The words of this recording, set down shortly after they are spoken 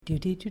I'm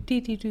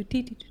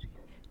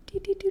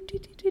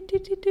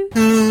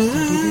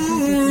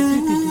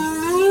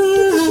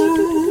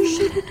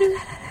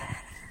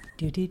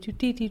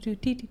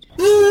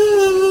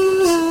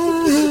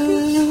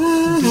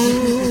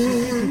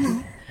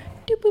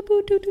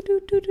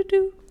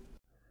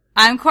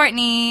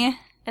Courtney.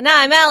 And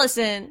I'm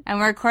Alison. And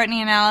we're Courtney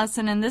and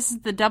Alison, and this is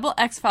the Double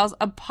X-Files,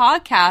 a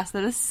podcast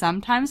that is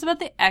sometimes about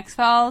the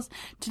X-Files.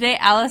 Today,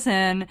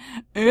 Alison,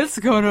 it's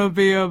gonna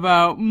be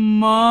about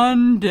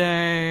Monday.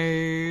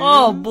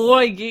 Oh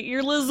boy, get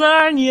your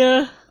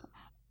lasagna.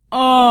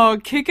 Oh,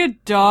 kick a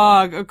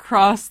dog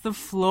across the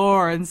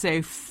floor and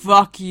say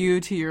fuck you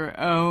to your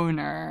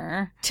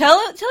owner.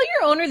 Tell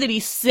your owner that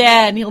he's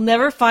sad and he'll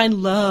never find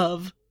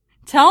love.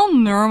 Tell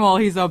Normal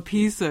he's a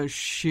piece of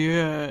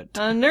shit.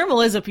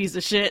 Normal is a piece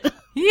of shit.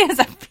 He is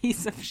a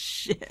piece of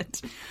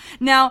shit.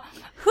 Now,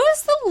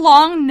 who's the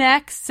long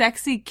neck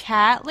sexy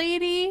cat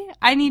lady?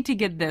 I need to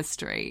get this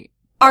straight.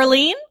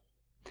 Arlene?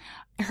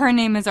 Her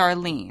name is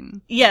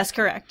Arlene. Yes,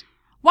 correct.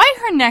 Why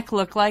her neck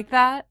look like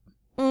that?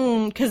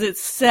 'Cause it's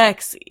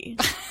sexy.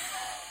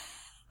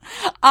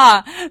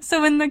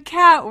 So in the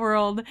cat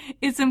world,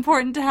 it's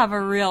important to have a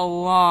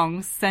real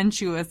long,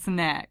 sensuous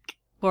neck.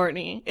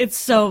 Courtney, it's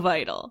so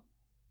vital.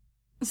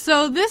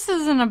 So this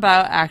isn't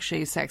about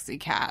actually sexy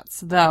cats,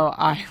 though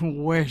I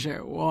wish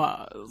it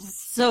was.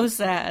 So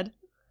sad.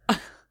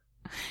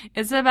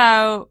 It's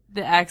about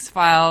the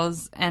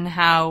X-Files and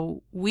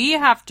how we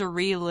have to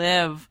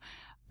relive,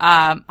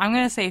 I'm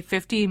going to say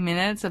 15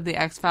 minutes of the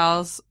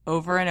X-Files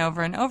over and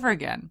over and over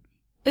again.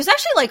 It was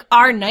actually like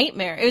our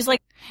nightmare. It was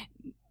like...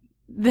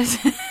 This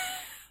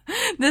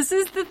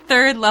is the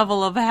third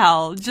level of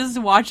hell,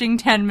 just watching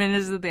 10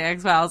 minutes of the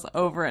X-Files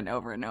over and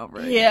over and over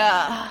again.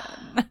 Yeah.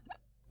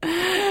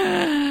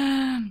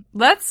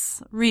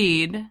 Let's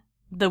read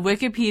the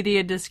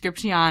Wikipedia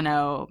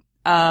descriptiano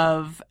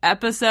of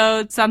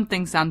episode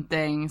something,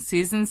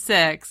 season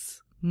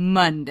 6,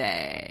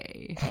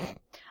 Monday.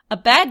 A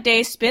bad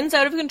day spins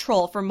out of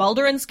control for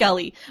Mulder and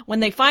Scully when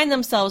they find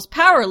themselves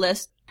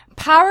powerless.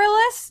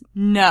 Powerless?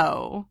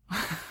 No.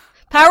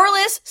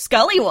 Powerless?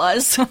 Scully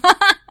was.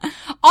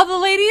 All the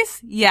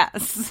ladies?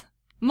 Yes.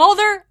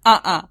 Mulder?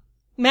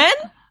 Men?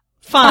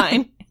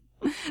 Fine.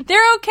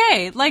 They're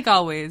okay, like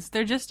always.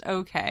 They're just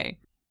okay.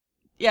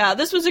 Yeah,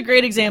 this was a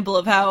great example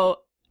of how,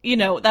 you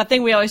know, that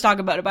thing we always talk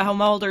about how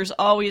Mulder's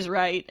always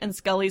right and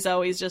Scully's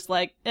always just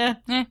like,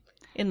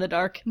 in the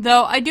dark.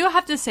 Though I do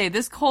have to say,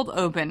 this cold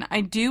open,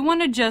 I do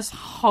want to just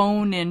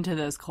hone into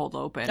this cold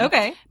open.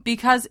 Okay.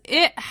 Because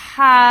it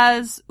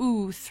has,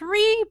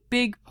 3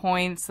 big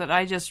points that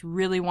I just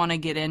really want to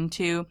get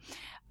into.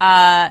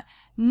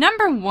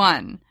 Number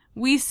 1,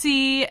 we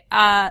see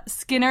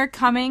Skinner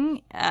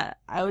coming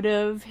out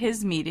of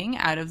his meeting,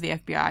 out of the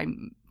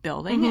FBI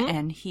building,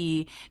 and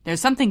there's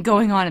something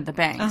going on at the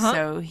bank,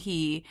 so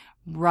he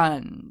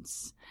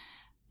runs.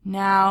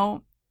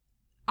 Now,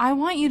 I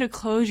want you to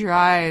close your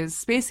eyes,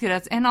 Space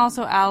Cadets, and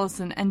also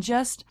Allison, and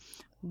just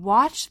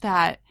watch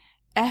that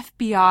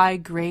FBI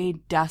gray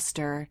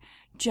duster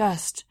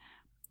just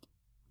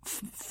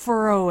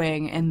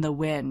furrowing in the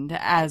wind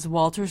as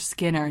Walter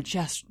Skinner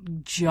just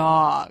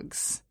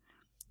jogs,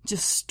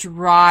 just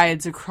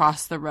strides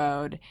across the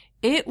road.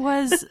 It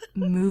was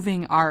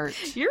moving art.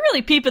 You're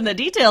really peeping the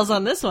details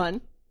on this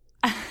one.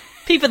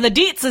 Peeping the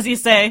deets, as you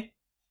say.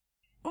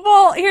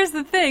 Well, here's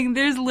the thing.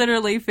 There's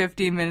literally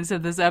 15 minutes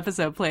of this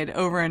episode played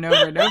over and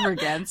over and over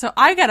again, so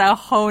I gotta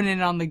hone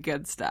in on the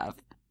good stuff.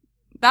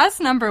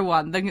 That's number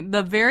 1.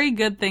 The very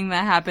good thing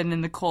that happened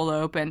in the cold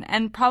open,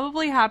 and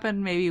probably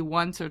happened maybe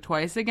once or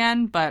twice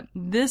again, but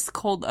this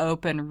cold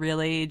open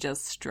really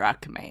just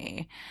struck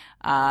me.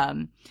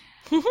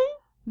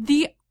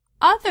 The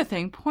other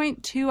thing,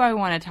 point 2 I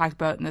want to talk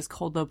about in this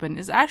cold open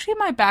is actually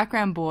my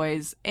background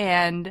boys,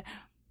 and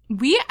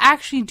we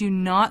actually do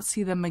not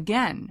see them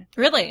again.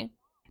 Really?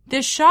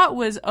 This shot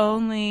was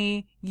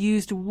only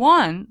used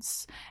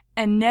once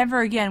and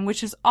never again,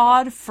 which is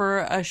odd for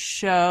a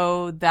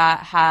show that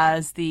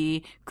has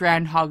the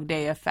Groundhog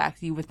Day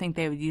effect. You would think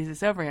they would use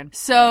this over again.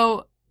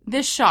 So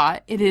this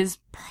shot, it is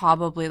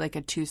probably like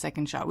a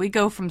 2-second shot. We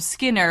go from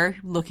Skinner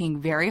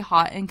looking very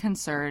hot and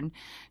concerned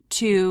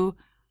to,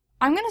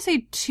 I'm going to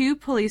say 2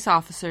 police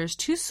officers,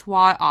 2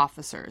 SWAT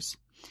officers.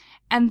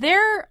 And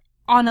they're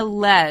on a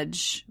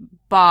ledge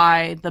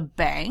by the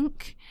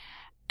bank.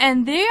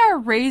 And they are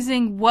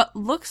raising what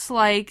looks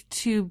like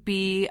to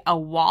be a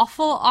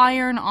waffle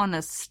iron on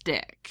a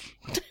stick.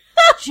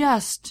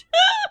 Just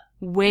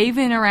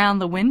waving around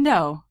the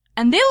window.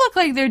 And they look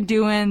like they're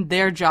doing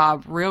their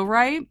job real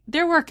right.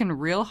 They're working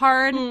real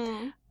hard.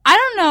 I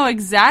don't know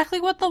exactly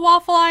what the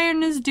waffle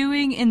iron is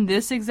doing in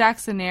this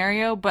exact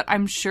scenario, but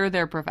I'm sure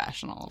they're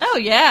professionals. Oh,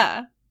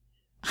 yeah.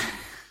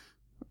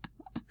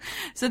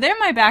 So they're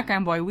my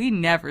background boy. We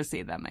never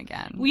see them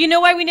again. Well, you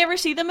know why we never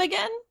see them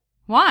again?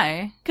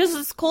 Why? Because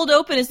this cold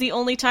open is the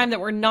only time that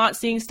we're not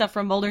seeing stuff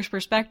from Mulder's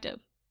perspective.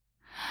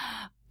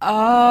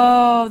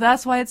 Oh,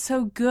 that's why it's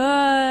so good.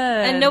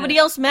 And nobody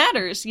else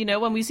matters, you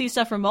know, when we see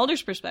stuff from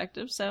Mulder's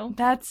perspective, so.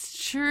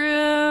 That's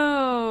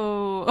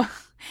true.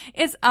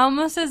 It's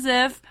almost as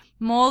if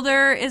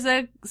Mulder is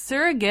a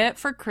surrogate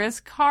for Chris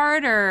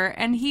Carter,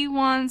 and he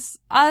wants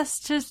us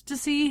to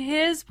see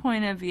his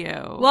point of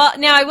view. Well,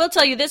 now I will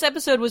tell you, this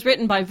episode was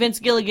written by Vince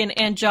Gilligan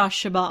and Josh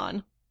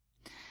Shaban.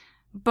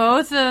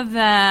 Both of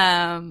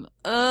them.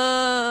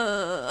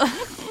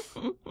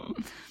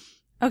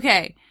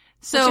 Okay,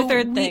 so what's your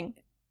third thing?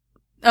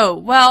 Oh,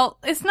 well,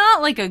 it's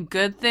not like a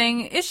good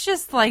thing. It's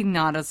just like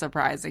not a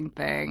surprising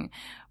thing.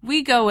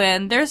 We go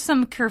in, there's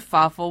some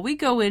kerfuffle. We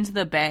go into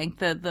the bank,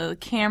 the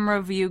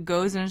camera view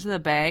goes into the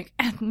bank,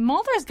 and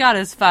Mulder's got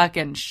his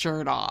fucking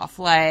shirt off.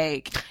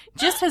 Like,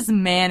 just has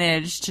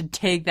managed to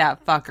take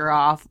that fucker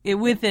off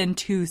within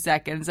 2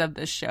 seconds of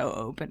the show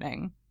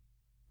opening.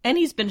 And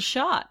he's been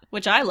shot,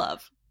 which I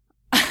love.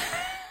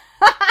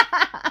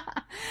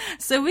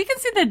 So we can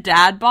see the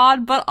dad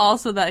bod, but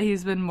also that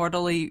he's been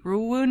mortally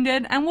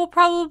wounded, and we'll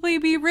probably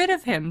be rid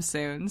of him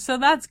soon. So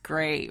that's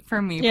great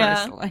for me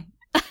personally.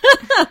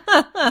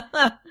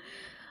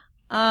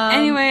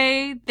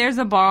 Anyway, there's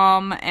a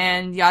bomb,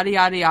 and yada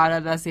yada yada.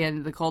 That's the end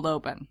of the cold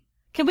open.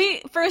 Can we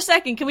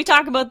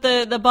talk about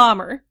the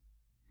bomber?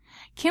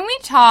 Can we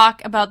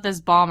talk about this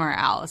bomber,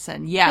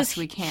 Allison? Yes,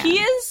 we can.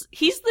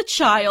 He's the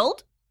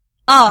child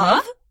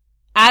of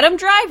Adam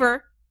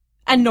Driver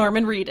and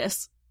Norman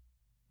Reedus.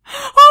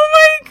 Oh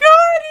my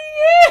god,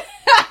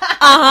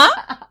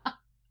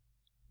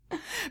 he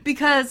is!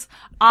 Because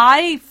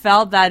I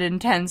felt that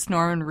intense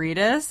Norman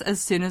Reedus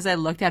as soon as I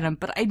looked at him,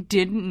 but I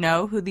didn't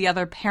know who the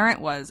other parent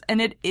was, and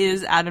it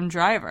is Adam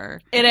Driver.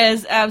 It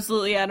is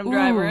absolutely Adam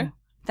Driver. Ooh,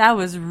 that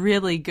was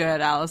really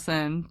good,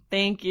 Allison.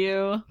 Thank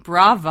you.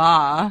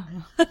 Brava.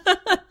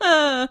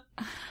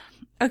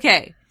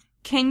 Okay,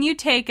 can you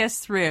take us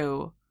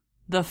through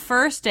the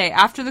first day,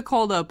 after the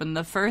cold open,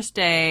 the first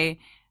day,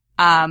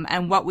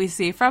 and what we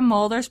see from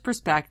Mulder's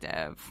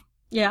perspective?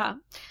 Yeah.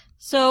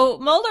 So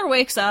Mulder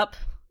wakes up.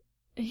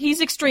 He's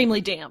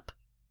extremely damp.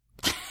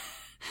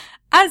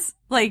 As,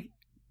 like,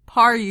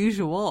 par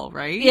usual,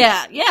 right?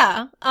 Yeah.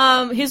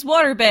 His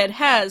waterbed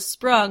has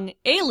sprung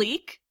a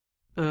leak.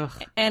 Ugh.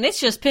 And it's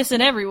just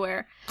pissing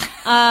everywhere.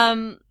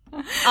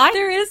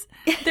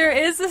 There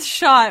is a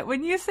shot,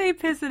 when you say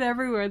pissing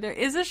everywhere, there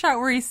is a shot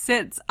where he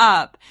sits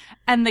up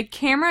and the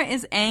camera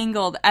is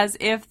angled as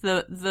if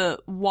the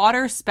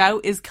water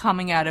spout is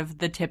coming out of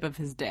the tip of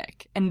his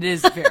dick. And it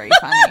is very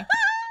funny.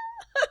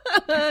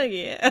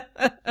 Yeah.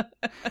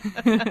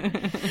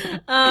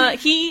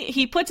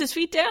 He puts his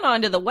feet down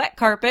onto the wet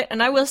carpet,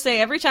 and I will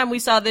say every time we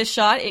saw this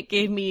shot, it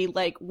gave me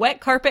like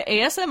wet carpet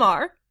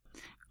ASMR.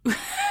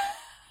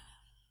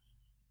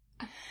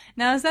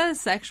 Now, is that a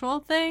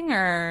sexual thing,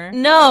 or?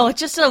 No, it's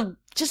just a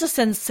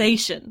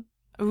sensation.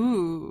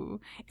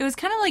 Ooh. It was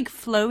kind of like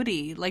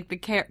floaty, like the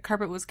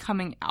carpet was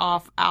coming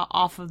off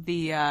of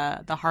the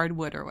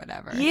hardwood or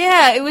whatever.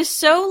 Yeah, it was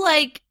so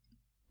like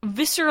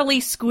viscerally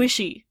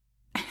squishy.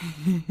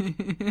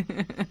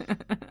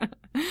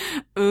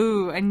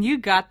 Ooh, and you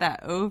got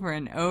that over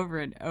and over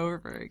and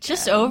over again.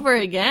 Just over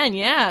again,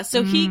 yeah.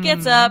 So he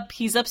gets up,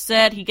 he's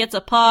upset, he gets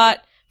a pot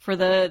for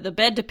the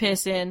bed to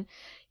piss in.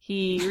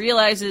 He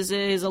realizes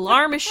his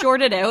alarm is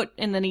shorted out,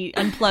 and then he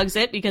unplugs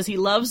it because he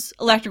loves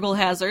electrical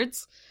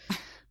hazards.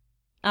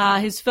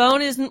 His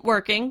phone isn't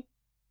working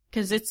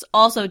because it's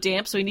also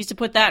damp, so he needs to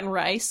put that in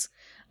rice.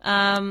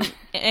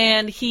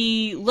 And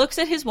he looks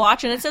at his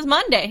watch and it says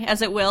Monday,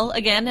 as it will,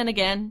 again and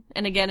again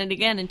and again and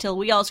again until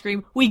we all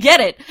scream, "We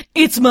get it!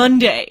 It's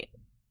Monday!"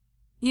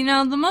 You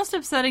know, the most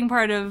upsetting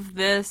part of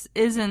this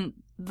isn't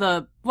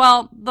the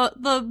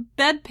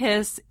bed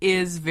piss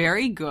is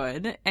very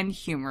good and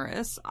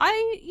humorous.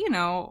 I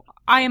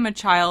am a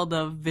child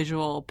of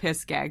visual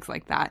piss gags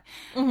like that.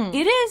 Mm-hmm.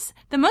 It is,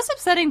 the most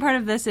upsetting part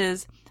of this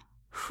is,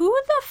 who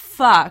the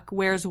fuck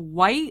wears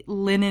white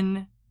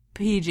linen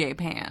PJ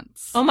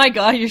pants? Oh my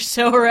god, you're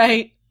so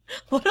right.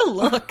 What a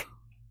look.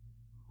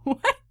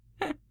 What?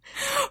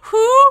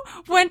 Who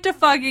went to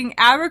fucking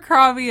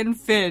Abercrombie and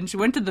Finch,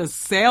 went to the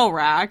sale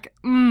rack?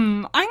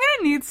 I'm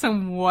gonna need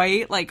some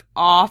white, like,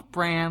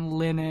 off-brand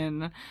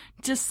linen.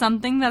 Just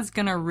something that's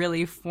gonna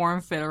really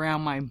form-fit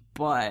around my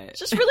butt.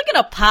 It's just really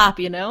gonna pop,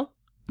 you know?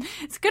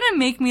 It's gonna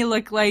make me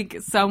look like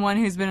someone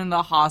who's been in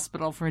the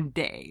hospital for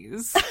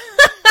days.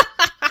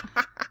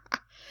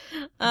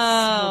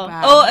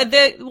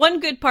 The one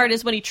good part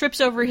is when he trips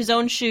over his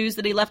own shoes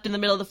that he left in the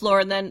middle of the floor,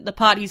 and then the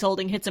pot he's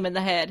holding hits him in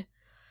the head.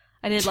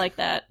 I did like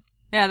that.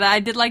 Yeah, I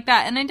did like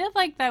that, and I did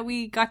like that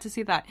we got to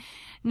see that.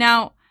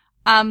 Now,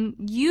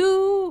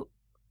 we're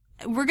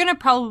gonna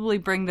probably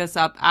bring this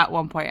up at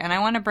one point, and I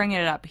want to bring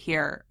it up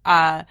here.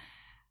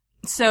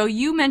 So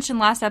you mentioned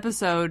last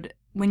episode,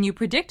 when you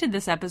predicted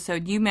this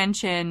episode, you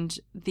mentioned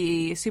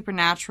the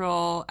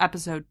Supernatural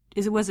episode.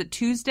 Was it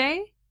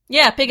Tuesday?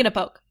 Yeah, Pig in a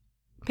Poke.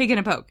 Pig in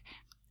a Poke.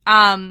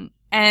 And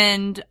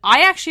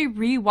I actually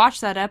rewatched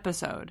that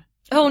episode.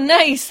 Oh,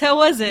 nice. How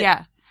was it?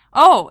 Yeah.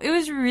 Oh, it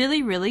was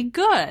really, really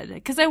good.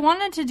 Because I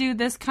wanted to do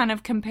this kind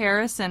of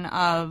comparison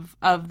of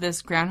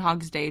this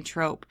Groundhog's Day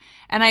trope.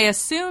 And I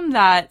assume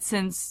that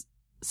since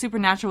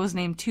Supernatural was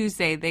named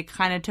Tuesday, they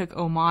kind of took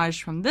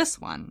homage from this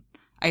one.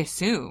 I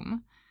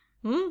assume.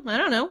 I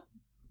don't know.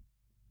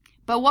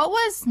 But what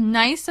was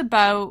nice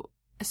about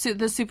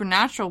the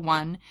Supernatural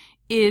one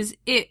is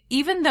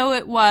even though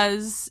it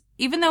was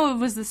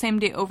the same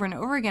day over and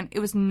over again, it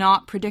was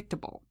not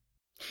predictable.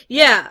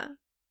 Yeah.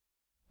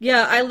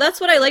 Yeah,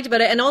 that's what I liked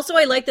about it. And also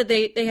I liked that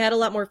they had a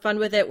lot more fun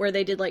with it where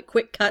they did like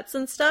quick cuts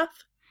and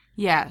stuff.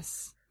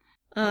 Yes.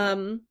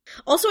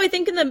 Also I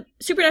think in the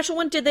Supernatural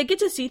one, did they get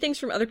to see things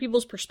from other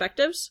people's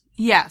perspectives?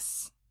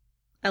 Yes.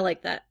 I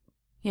like that.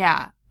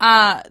 Yeah.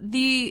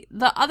 The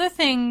other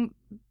thing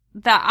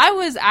that I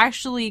was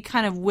actually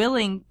kind of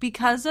willing,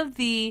 because of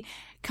the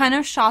kind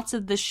of shots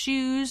of the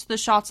shoes, the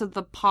shots of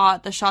the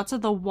pot, the shots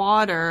of the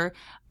water,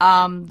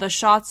 the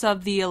shots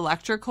of the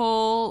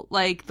electrical,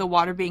 like the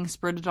water being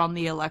spurted on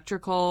the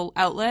electrical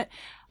outlet.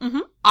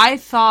 Mm-hmm. I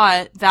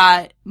thought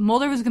that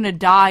Mulder was going to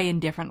die in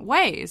different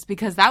ways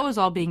because that was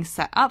all being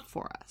set up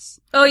for us.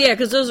 Oh yeah,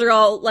 because those are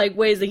all like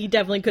ways that he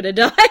definitely could have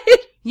died.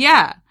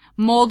 Yeah.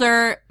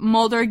 Mulder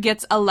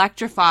gets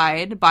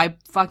electrified by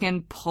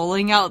fucking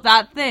pulling out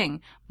that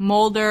thing.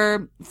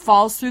 Mulder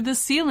falls through the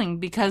ceiling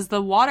because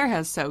the water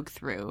has soaked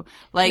through.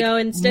 Like, no,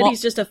 instead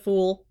he's just a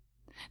fool.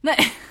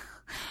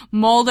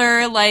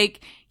 Mulder,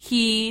 like,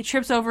 he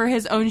trips over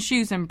his own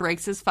shoes and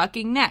breaks his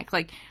fucking neck.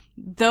 Like,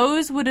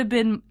 those would have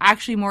been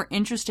actually more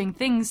interesting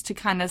things to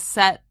kind of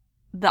set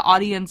the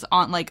audience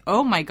on, like,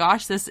 oh my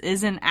gosh, this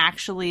isn't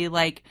actually,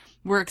 like,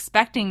 we're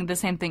expecting the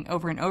same thing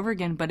over and over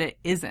again, but it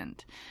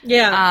isn't.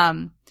 Yeah.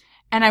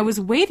 And I was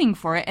waiting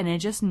for it, and it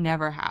just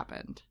never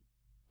happened.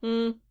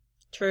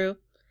 True.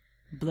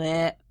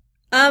 Bleh.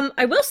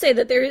 I will say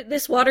that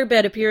this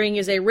waterbed appearing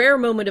is a rare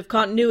moment of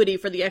continuity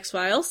for the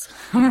X-Files.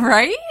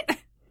 Right?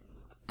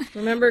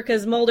 Remember,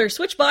 because Mulder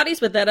switched bodies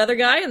with that other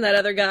guy, and that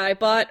other guy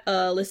bought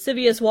a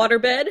lascivious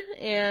waterbed,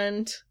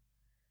 and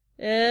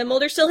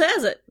Mulder still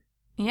has it.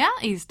 Yeah,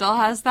 he still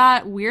has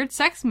that weird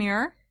sex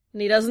mirror.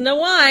 And he doesn't know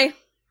why.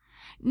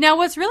 Now,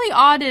 what's really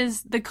odd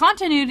is the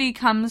continuity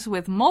comes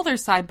with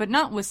Mulder's side, but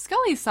not with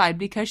Scully's side,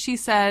 because she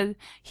said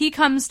he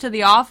comes to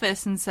the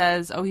office and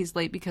says, oh, he's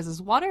late because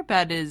his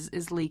waterbed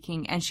is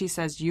leaking. And she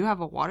says, you have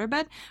a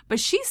waterbed? But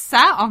she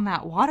sat on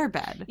that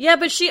waterbed. Yeah,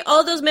 but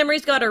all those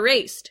memories got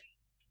erased.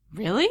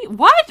 Really?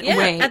 What? Yeah,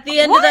 Wait, at the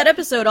end of that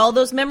episode, all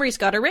those memories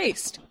got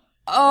erased.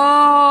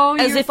 Oh,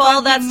 as if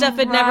all that stuff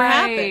had never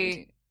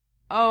happened.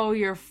 Oh,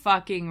 you're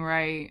fucking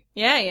right.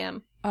 Yeah, I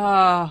am.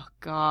 Oh,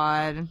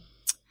 God.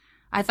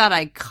 I thought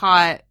I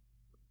caught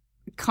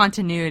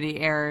continuity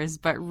errors,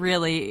 but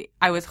really,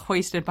 I was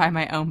hoisted by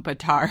my own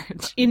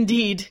petard.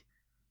 Indeed.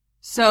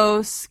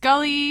 So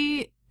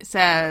Scully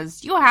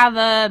says, you have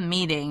a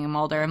meeting,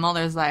 Mulder. And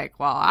Mulder's like,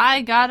 well,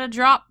 I gotta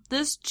drop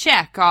this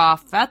check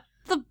off at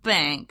the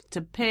bank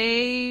to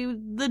pay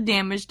the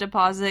damage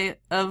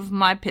deposit of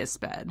my piss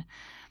bed.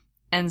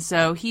 And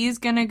so he's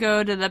gonna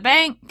go to the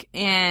bank,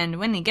 and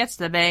when he gets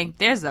to the bank,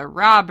 there's a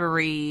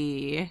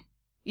robbery.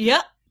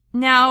 Yep.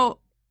 Now,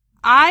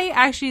 I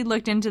actually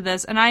looked into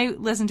this, and I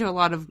listened to a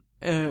lot of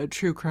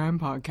true crime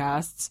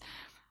podcasts.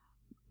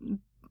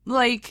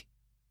 Like,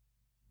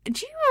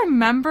 do you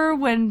remember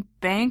when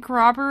bank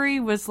robbery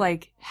was,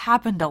 like,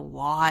 happened a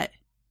lot?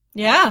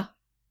 Yeah.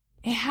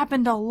 It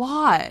happened a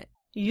lot. It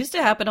used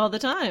to happen all the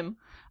time.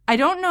 I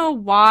don't know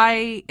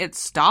why it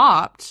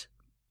stopped.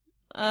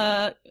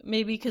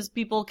 Maybe because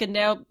people can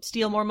now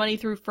steal more money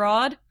through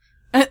fraud?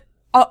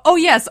 Oh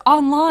yes,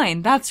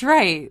 online. That's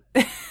right.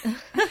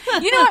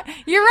 You know what?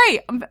 You're right.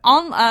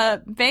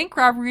 Bank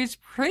robberies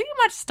pretty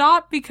much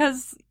stopped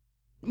because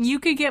you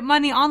could get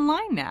money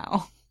online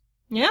now.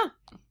 Yeah.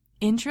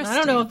 Interesting. I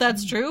don't know if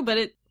that's true,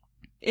 but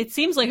it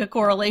seems like a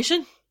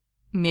correlation.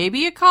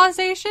 Maybe a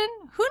causation?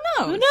 Who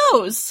knows? Who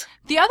knows?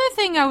 The other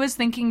thing I was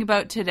thinking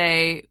about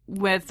today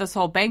with this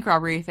whole bank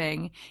robbery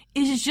thing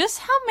is just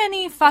how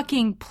many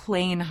fucking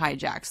plane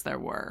hijacks there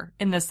were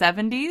in the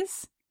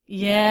 70s.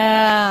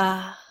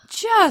 Yeah.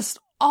 Just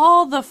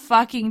all the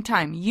fucking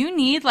time. You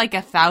need like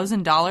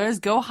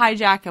 $1,000, go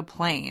hijack a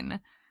plane.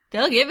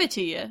 They'll give it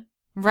to you.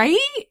 Right?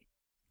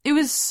 It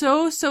was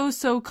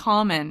so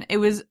common. It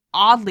was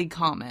oddly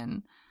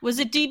common. Was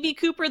it D.B.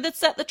 Cooper that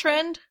set the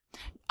trend?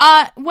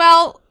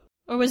 Well...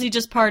 Or was he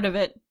just part of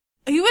it?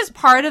 He was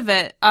part of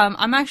it.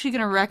 I'm actually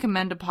going to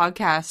recommend a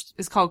podcast.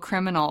 It's called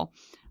Criminal.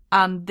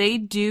 They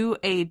do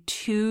a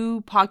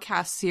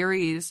 2-podcast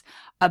series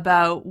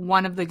about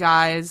one of the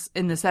guys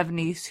in the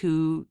 70s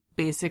who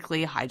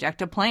basically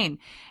hijacked a plane.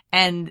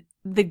 And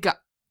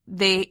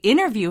they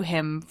interview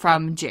him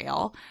from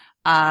jail.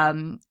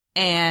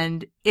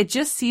 And it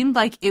just seemed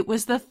like it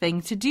was the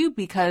thing to do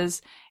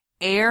because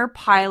air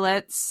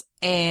pilots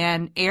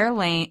and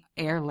airlines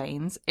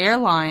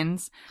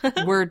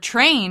were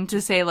trained to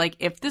say, like,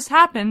 if this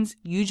happens,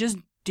 you just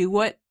do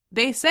what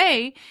they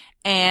say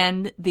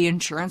and the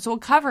insurance will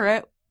cover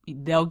it.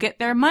 They'll get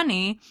their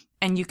money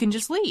and you can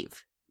just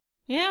leave.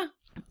 Yeah.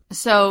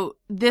 So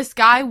this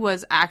guy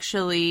was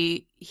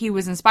he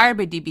was inspired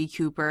by D.B.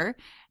 Cooper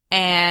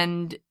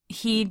and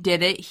he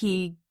did it.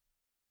 He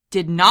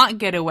did not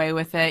get away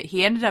with it.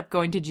 He ended up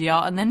going to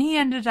jail and then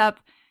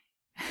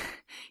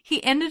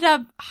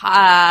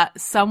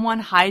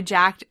someone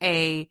hijacked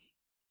a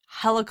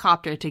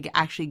helicopter to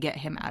actually get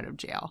him out of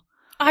jail.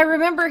 I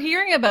remember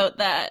hearing about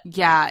that.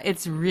 Yeah,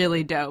 it's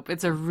really dope.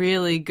 It's a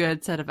really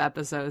good set of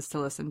episodes to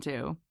listen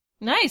to.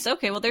 Nice.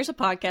 Okay, well, there's a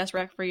podcast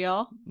rec for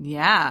y'all.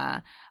 Yeah.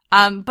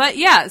 But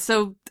yeah,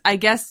 so I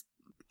guess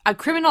a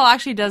criminal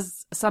actually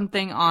does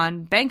something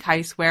on bank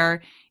heist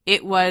where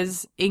it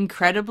was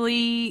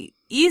incredibly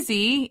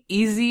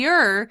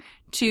easier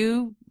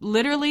to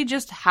literally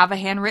just have a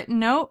handwritten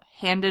note,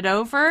 hand it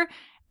over,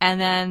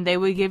 and then they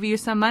would give you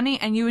some money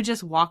and you would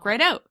just walk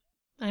right out.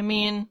 I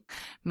mean...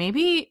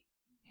 Maybe...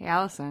 Hey,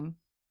 Allison.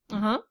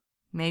 Uh-huh.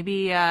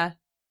 Maybe, Nah.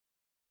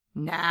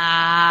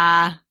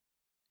 I'm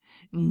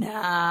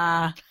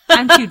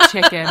too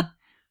chicken.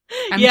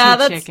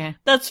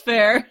 That's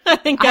fair. I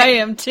think I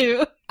am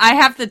too. I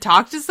have to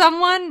talk to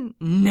someone?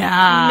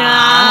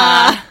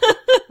 Nah.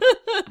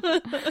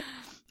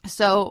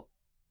 So,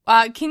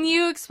 can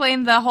you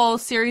explain the whole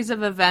series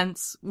of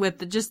events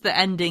with just the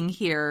ending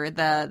here,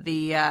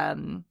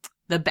 the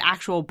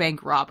actual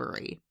bank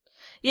robbery?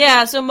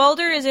 Yeah, so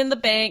Mulder is in the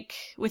bank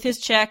with his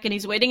check and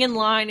he's waiting in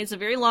line. It's a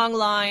very long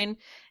line.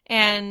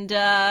 And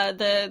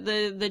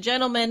the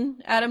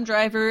gentleman, Adam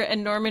Driver,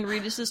 and Norman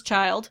Reedus'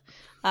 child,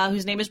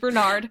 whose name is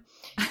Bernard,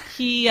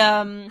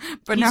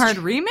 Bernard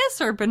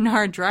Remus or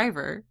Bernard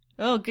Driver?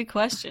 Oh, good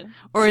question.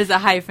 Or is it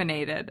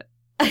hyphenated?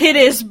 It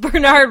is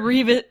Bernard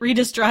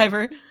Reedus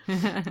Driver.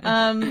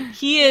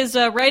 He is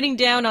writing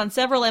down on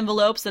several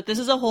envelopes that this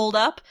is a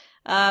holdup.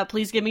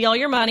 Please give me all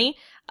your money.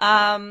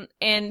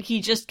 And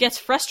he just gets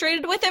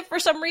frustrated with it for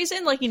some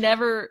reason. Like, he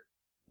never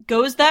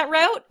goes that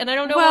route, and I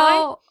don't know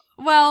why.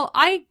 Well,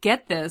 I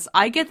get this.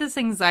 I get this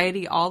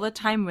anxiety all the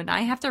time when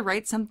I have to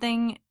write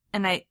something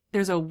and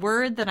there's a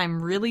word that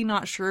I'm really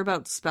not sure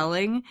about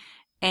spelling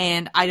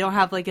and I don't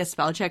have like a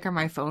spell check or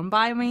my phone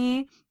by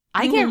me.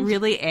 I get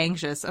really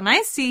anxious, and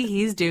I see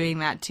he's doing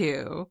that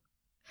too.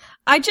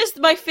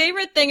 My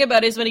favorite thing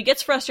about it is when he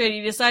gets frustrated,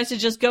 he decides to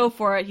just go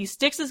for it. He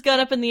sticks his gun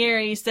up in the air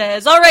and he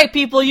says, "All right,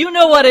 people, you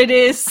know what it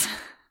is."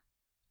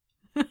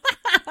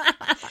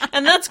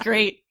 And that's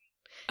great.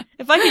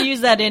 If I could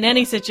use that in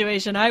any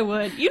situation, I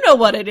would. You know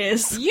what it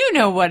is. You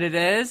know what it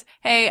is.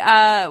 Hey,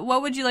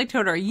 what would you like to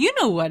order? You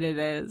know what it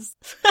is.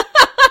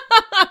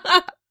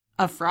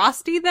 A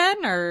Frosty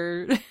then,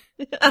 or?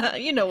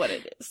 You know what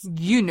it is.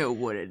 You know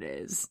what it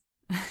is.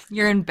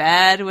 You're in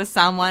bed with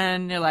someone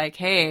and you're like,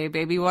 "Hey,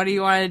 baby, what do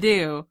you want to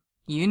do?"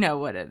 You know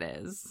what it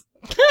is.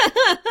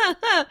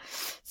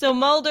 So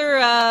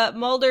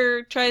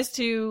Mulder tries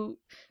to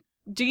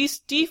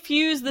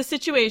defuse the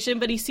situation,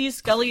 but he sees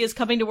Scully is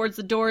coming towards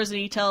the doors and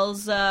he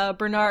tells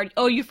Bernard,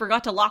 "Oh, you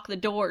forgot to lock the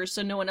doors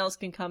so no one else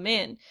can come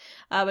in."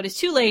 But it's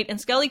too late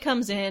and Scully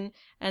comes in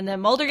and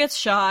then Mulder gets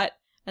shot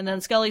and then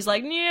Scully's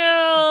like,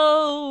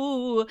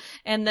 "No!"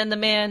 And then the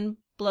man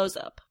blows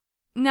up.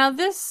 Now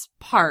this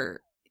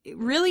part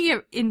really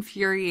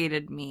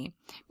infuriated me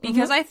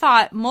because I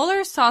thought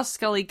Mulder saw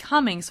Scully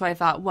coming, so I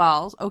thought,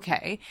 well,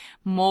 okay,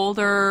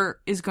 Mulder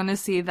is going to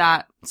see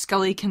that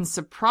Scully can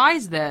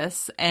surprise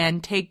this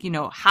and take,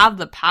 have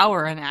the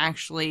power and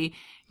actually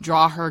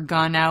draw her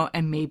gun out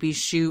and maybe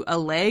shoot a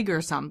leg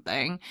or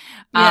something.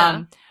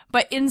 Yeah.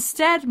 But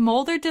instead,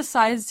 Mulder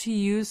decides to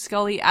use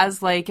Scully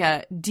as like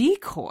a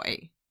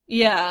decoy.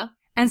 Yeah.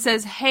 And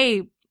says,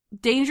 "Hey,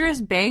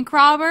 dangerous bank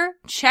robber,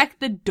 check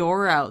the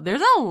door out.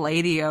 There's a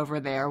lady over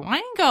there. Why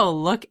don't you go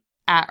look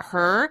at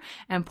her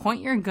and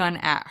point your gun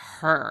at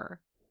her?"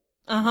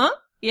 Uh-huh.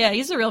 Yeah,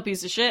 he's a real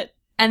piece of shit.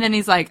 And then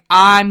he's like,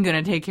 "I'm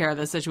gonna take care of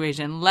the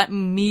situation. Let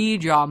me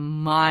draw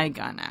my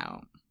gun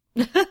out."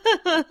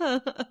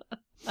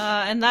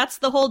 And that's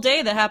the whole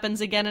day that happens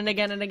again and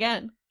again and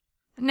again.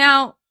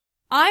 Now,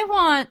 I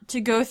want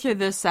to go through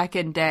the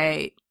second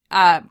day.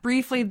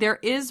 Briefly, there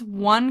is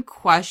one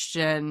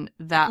question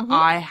that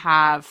I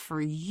have for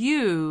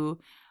you.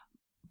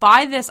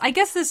 By this, I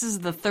guess this is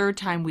the third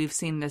time we've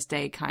seen this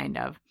day, kind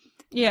of.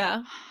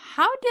 Yeah.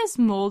 How does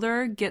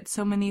Mulder get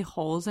so many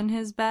holes in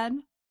his bed?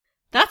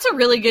 That's a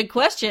really good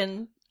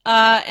question.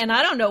 And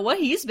I don't know what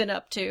he's been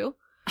up to.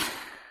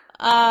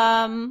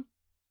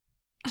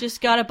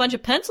 Just got a bunch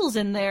of pencils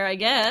in there, I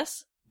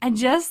guess. And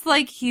just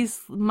like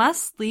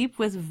must sleep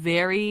with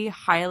very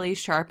highly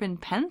sharpened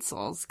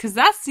pencils. Cause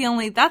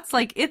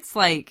it's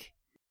like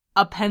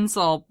a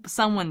pencil,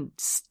 someone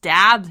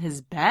stabbed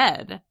his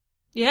bed.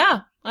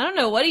 Yeah. I don't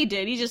know what he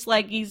did. He's just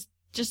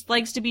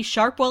likes to be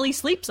sharp while he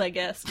sleeps, I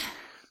guess.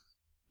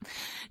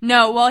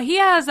 No, well, he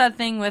has that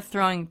thing with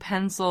throwing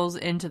pencils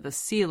into the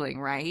ceiling,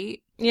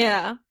 right?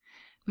 Yeah.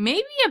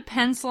 Maybe a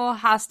pencil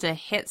has to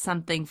hit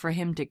something for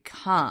him to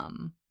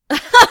come.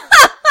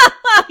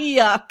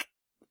 Yuck.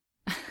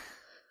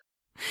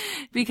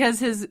 Because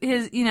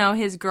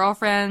his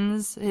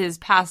girlfriends, his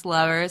past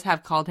lovers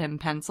have called him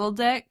Pencil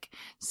Dick.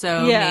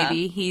 So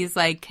maybe he's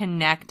like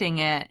connecting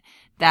it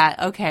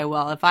that, okay,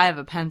 well, if I have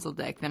a pencil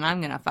dick, then I'm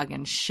gonna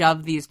fucking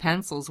shove these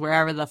pencils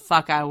wherever the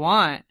fuck I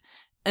want.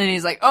 And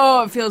he's like,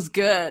 "Oh, it feels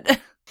good."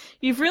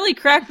 You've really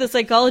cracked the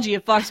psychology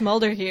of Fox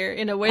Mulder here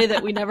in a way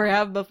that we never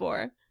have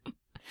before.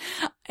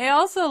 I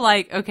also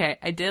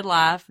I did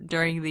laugh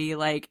during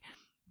the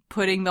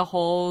putting the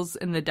holes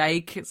in the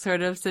dike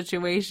sort of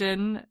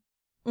situation.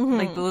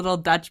 like the little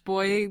Dutch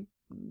boy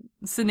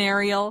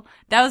scenario.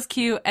 That was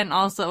cute. And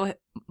also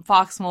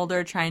Fox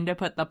Mulder trying to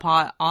put the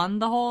pot on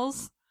the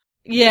holes.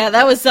 Yeah,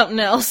 that was something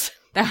else.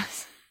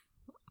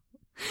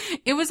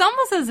 It was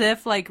almost as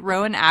if, like,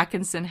 Rowan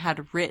Atkinson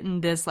had written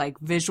this, like,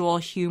 visual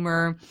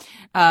humor,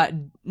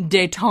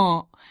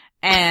 détente,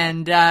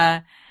 and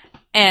a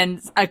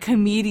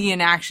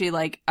comedian actually,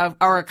 like,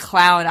 or a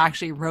clown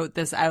actually wrote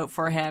this out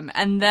for him.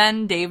 And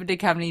then David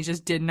Duchovny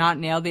just did not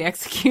nail the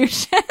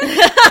execution.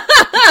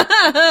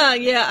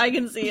 Yeah, I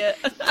can see it.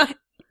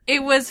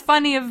 It was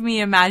funny of me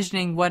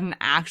imagining what an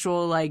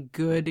actual, like,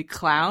 good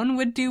clown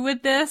would do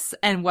with this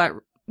and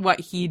what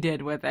he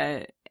did with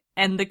it.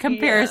 And the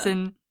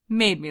comparison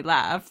made me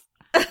laugh.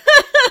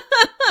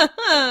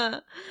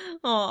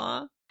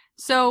 Aw.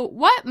 So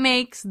what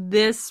makes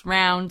this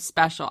round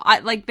special?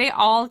 They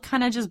all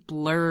kind of just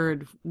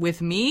blurred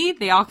with me.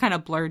 They all kind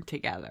of blurred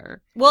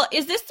together. Well,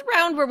 is this the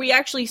round where we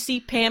actually see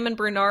Pam and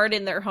Bernard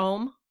in their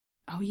home?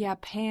 Oh, yeah,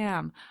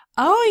 Pam.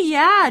 Oh,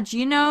 yeah. Do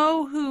you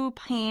know who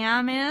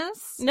Pam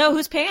is? No,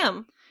 who's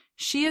Pam?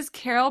 She is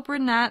Carol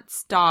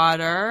Burnett's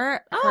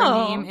daughter.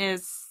 Her name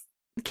is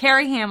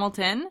Carrie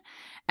Hamilton,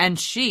 and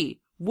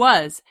she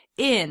was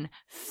in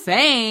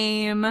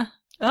Fame.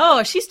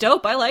 Oh, she's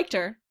dope. I liked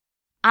her.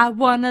 I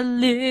wanna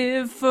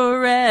live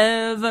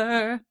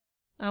forever.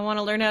 I want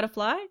to learn how to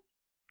fly.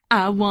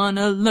 I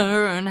wanna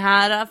learn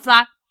how to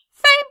fly.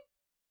 Fame.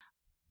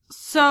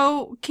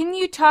 So, can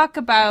you talk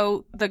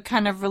about the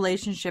kind of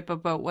relationship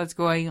about what's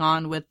going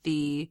on with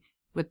the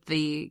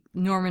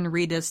Norman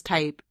Reedus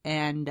type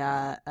and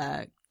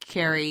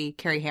Carrie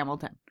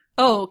Hamilton?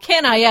 Oh,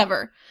 can I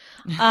ever?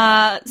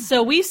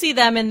 So we see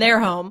them in their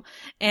home,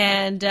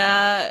 and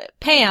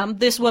Pam,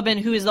 this woman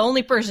who is the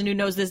only person who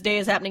knows this day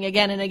is happening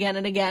again and again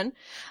and again,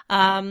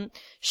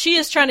 she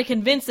is trying to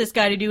convince this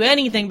guy to do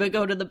anything but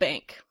go to the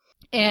bank.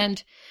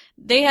 And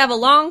they have a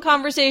long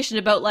conversation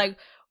about, like,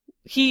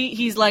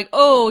 he's like,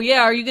 oh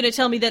yeah, are you gonna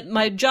tell me that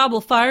my job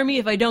will fire me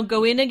if I don't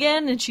go in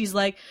again? And she's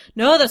like,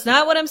 no, that's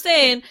not what I'm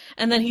saying.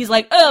 And then he's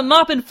like,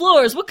 mopping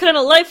floors, what kind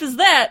of life is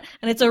that?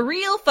 And it's a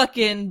real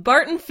fucking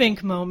Barton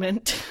Fink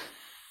moment.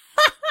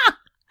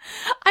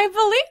 I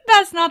believe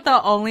that's not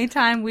the only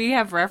time we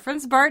have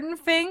referenced Barton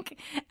Fink,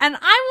 and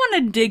I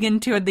want to dig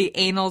into the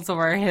annals of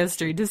our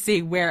history to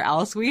see where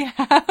else we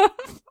have.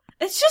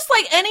 It's just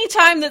like any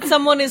time that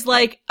someone is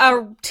like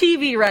a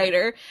TV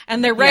writer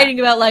and they're writing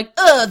about like,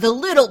 the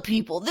little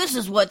people, this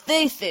is what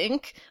they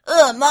think.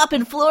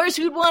 Mopping floors,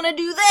 who'd want to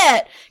do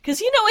that? Cause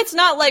you know, it's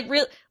not like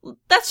real,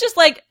 that's just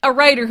like a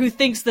writer who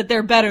thinks that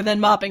they're better than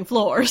mopping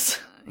floors.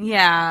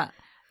 Yeah.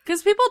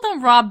 Cause people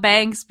don't rob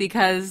banks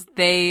because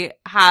they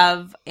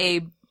have a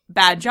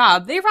bad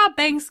job. They rob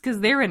banks because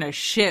they're in a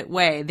shit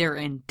way. They're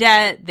in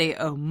debt. They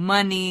owe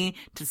money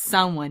to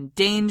someone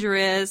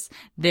dangerous.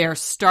 They're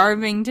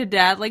starving to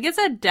death. Like, it's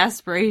a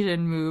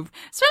desperation move.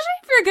 Especially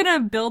if you're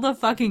gonna build a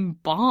fucking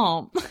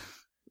bomb.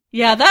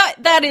 Yeah,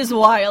 that is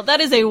wild.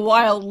 That is a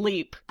wild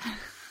leap.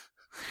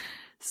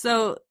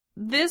 So,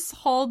 this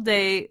whole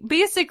day,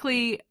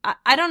 basically,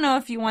 I don't know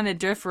if you want to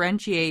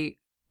differentiate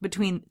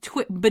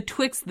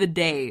betwixt the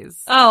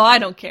days. Oh, I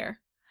don't care.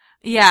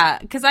 Yeah,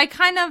 because it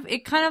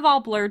kind of all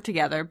blurred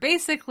together.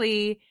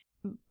 Basically,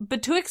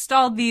 betwixt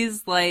all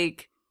these,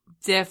 like,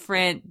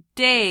 different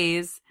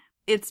days,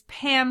 it's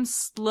Pam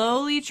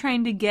slowly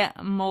trying to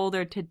get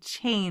Mulder to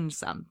change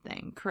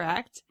something,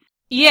 correct?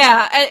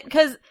 Yeah,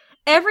 because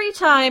every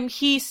time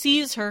he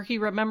sees her, he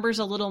remembers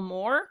a little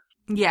more.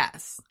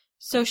 Yes.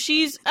 So I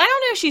don't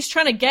know if she's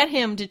trying to get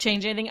him to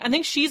change anything. I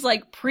think she's,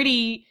 like,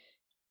 pretty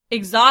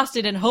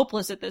exhausted and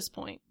hopeless at this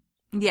point.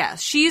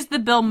 Yes, she's the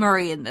Bill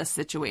Murray in this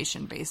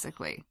situation,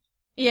 basically.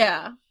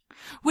 Yeah.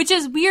 Which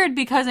is weird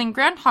because in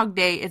Groundhog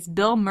Day, it's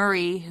Bill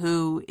Murray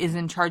who is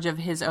in charge of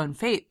his own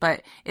fate,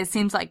 but it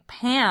seems like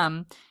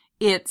Pam,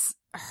 it's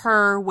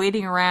her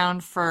waiting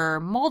around for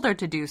Mulder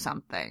to do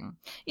something.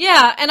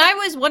 Yeah, and I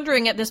was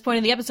wondering at this point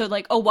in the episode,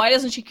 like, oh, why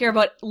doesn't she care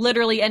about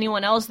literally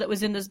anyone else that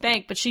was in this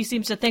bank? But she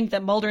seems to think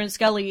that Mulder and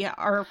Scully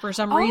are, for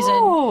some reason,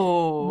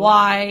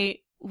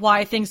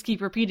 why things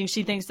keep repeating.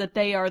 She thinks that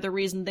they are the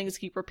reason things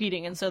keep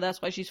repeating, and so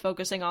that's why she's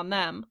focusing on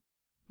them.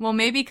 Well,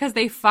 maybe because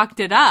they fucked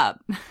it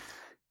up.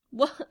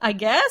 Well, I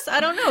guess. I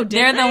don't know.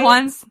 They're the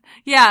ones.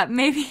 Yeah,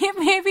 maybe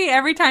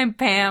every time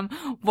Pam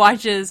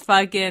watches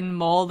fucking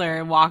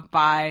Mulder walk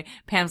by,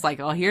 Pam's like,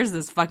 oh, here's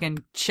this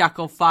fucking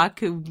chuckle fuck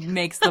who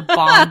makes the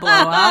bomb blow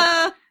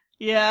up.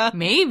 Yeah.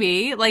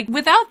 Maybe. Like,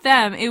 without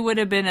them, it would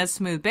have been a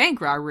smooth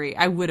bank robbery,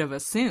 I would have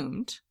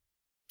assumed.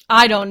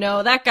 I don't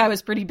know. That guy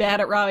was pretty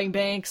bad at robbing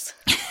banks.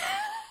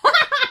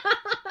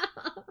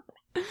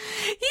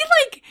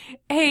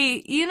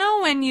 Hey, you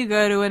know when you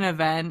go to an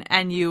event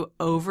and you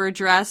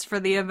overdress for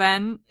the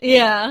event?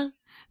 Yeah.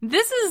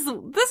 This is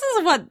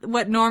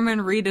what Norman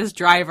Reedus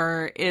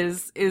Driver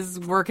is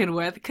working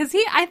with, because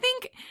I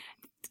think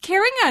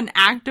carrying an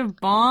active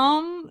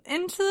bomb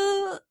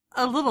into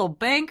a little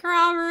bank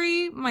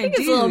robbery, it's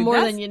a little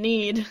more than you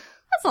need.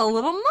 That's a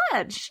little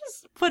much.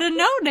 Just put a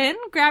note in,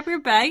 grab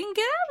your bag, and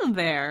get out of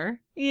there.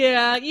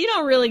 Yeah, you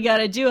don't really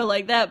gotta do it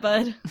like that,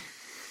 bud.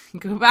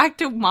 Go back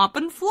to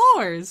mopping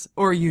floors.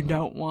 Or you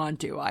don't want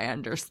to, I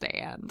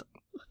understand.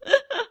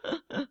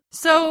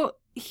 So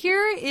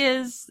here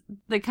is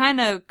the kind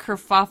of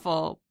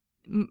kerfuffle.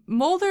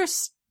 Mulder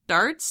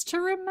starts to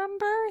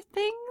remember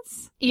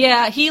things?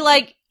 Yeah,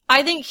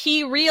 I think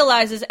he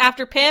realizes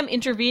after Pam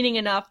intervening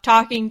enough,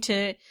 talking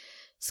to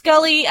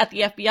Scully at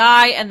the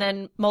FBI, and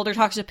then Mulder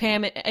talks to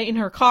Pam in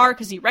her car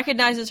because he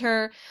recognizes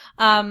her.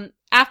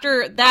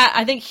 After that,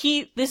 I think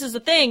this is the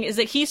thing, is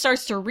that he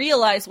starts to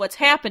realize what's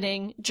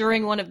happening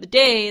during one of the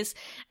days,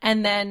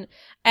 and then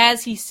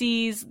as he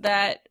sees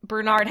that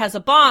Bernard has a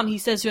bomb, he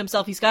says to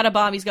himself, he's got a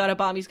bomb, he's got a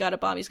bomb, he's got a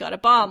bomb, he's got a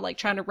bomb, like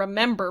trying to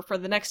remember for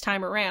the next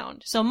time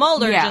around. So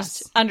Mulder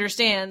just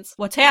understands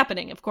what's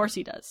happening. Of course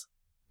he does.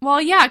 Well,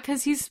 yeah,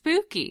 because he's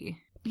spooky.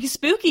 He's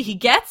spooky, he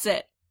gets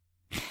it.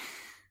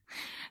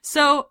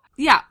 So,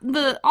 yeah,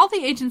 all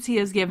the agency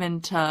is given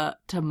to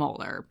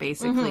Mulder,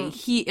 basically.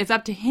 It's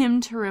up to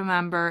him to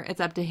remember, it's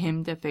up to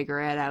him to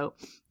figure it out.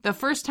 The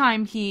first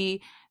time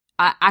he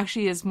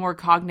actually is more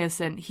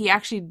cognizant, he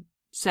actually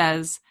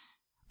says,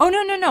 oh,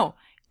 no.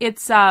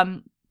 It's,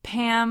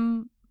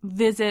 Pam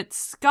visits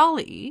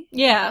Scully.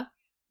 Yeah.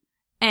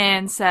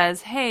 And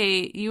says,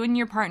 hey, you and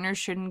your partner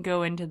shouldn't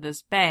go into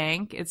this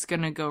bank. It's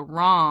gonna go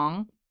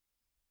wrong.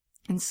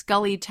 And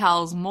Scully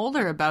tells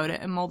Mulder about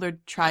it, and Mulder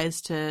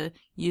tries to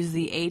use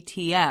the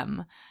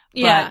ATM.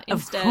 But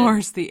instead, of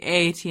course, the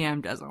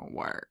ATM doesn't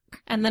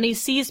work. And then he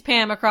sees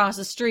Pam across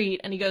the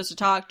street, and he goes to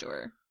talk to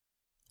her.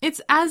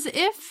 It's as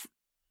if...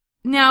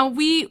 Now,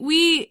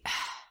 we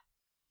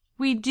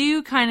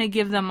do kind of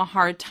give them a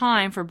hard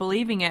time for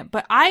believing it,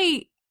 but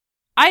I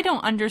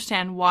don't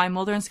understand why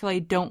Mulder and Scully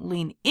don't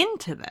lean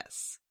into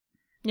this.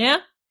 Yeah?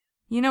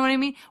 You know what I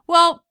mean?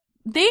 Well,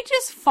 they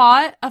just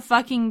fought a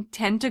fucking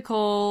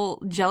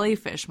tentacle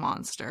jellyfish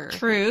monster.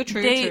 True.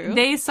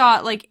 They saw,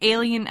 like,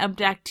 alien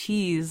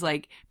abductees,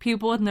 like,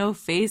 people with no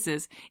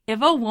faces.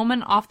 If a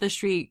woman off the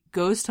street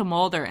goes to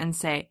Mulder and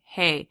say,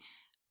 hey,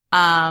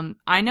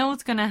 I know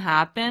what's gonna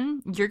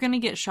happen. You're gonna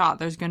get shot.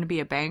 There's gonna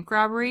be a bank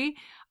robbery.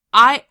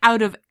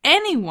 Out of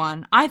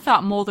anyone, I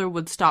thought Mulder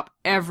would stop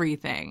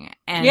everything.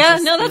 And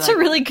that's a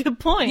really good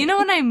point. You know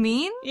what I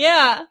mean?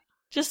 Yeah.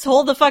 Just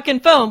hold the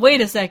fucking phone.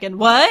 Wait a second.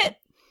 What?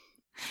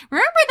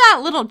 Remember that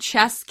little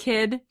chess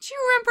kid? Do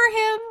you remember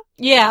him?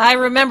 Yeah, I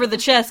remember the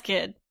chess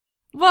kid.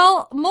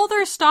 Well,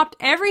 Mulder stopped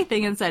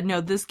everything and said,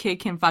 no, this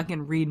kid can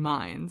fucking read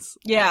minds.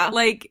 Yeah.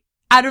 Like,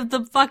 out of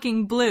the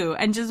fucking blue,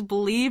 and just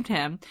believed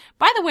him.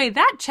 By the way,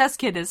 that chess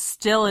kid is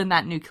still in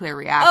that nuclear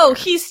reactor. Oh,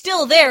 he's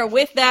still there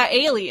with that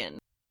alien.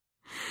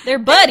 They're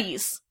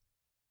buddies.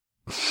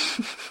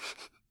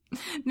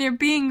 They're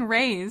being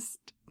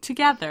raised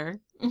together.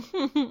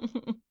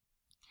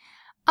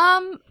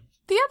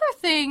 The other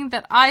thing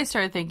that I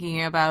started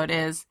thinking about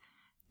is,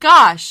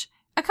 gosh,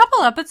 a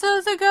couple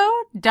episodes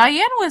ago,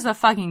 Diane was a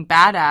fucking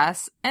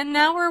badass, and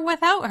now we're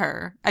without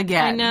her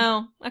again. I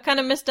know. I kind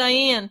of miss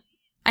Diane.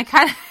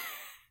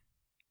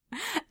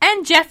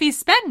 And Jeffy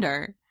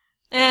Spender.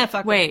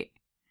 Fuck. Wait.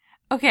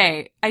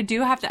 Okay, I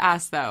do have to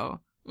ask, though.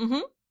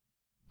 Mm-hmm.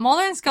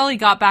 Mulder and Scully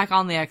got back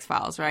on the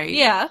X-Files, right?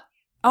 Yeah.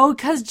 Oh,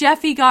 because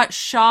Jeffy got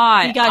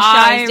shot. He got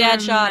shot. His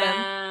dad shot him.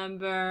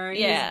 Remember.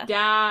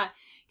 Yeah.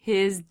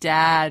 His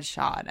dad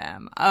shot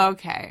him.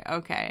 Okay.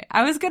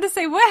 I was going to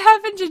say, what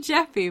happened to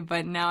Jeffy?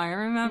 But now I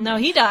remember. No,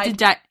 he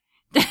died.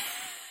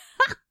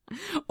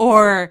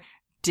 Or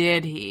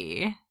did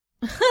he?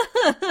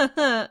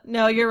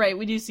 No, you're right.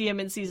 We do see him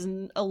in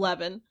season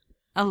 11.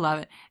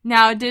 11.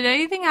 Now, did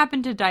anything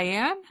happen to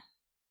Diane?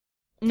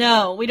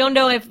 No, we don't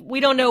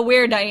know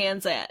where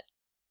Diane's at.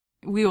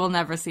 We will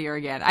never see her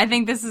again. I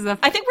think this is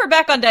I think we're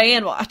back on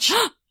Diane watch.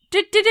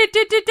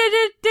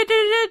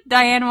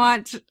 Diane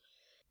watch.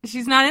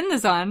 She's not in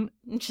this one.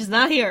 She's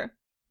not here.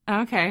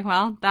 Okay,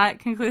 well, that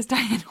concludes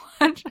Diane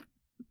watch.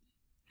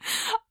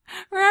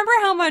 Remember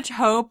how much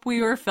hope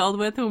we were filled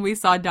with when we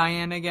saw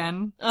Diane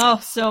again? Oh,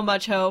 so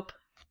much hope.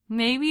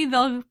 Maybe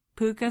they'll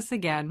pook us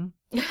again.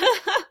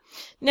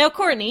 Now,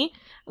 Courtney,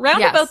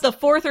 about the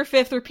fourth or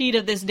fifth repeat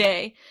of this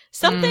day,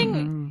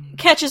 something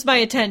catches my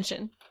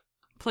attention.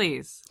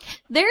 Please.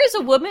 There is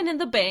a woman in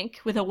the bank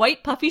with a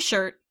white puffy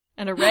shirt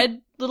and a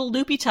red little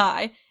loopy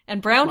tie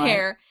and brown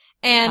hair,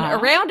 and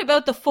around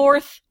about the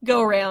fourth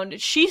go-round,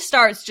 she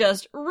starts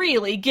just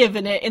really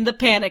giving it in the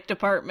panic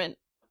department.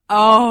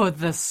 Oh,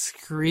 the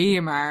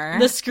screamer.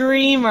 The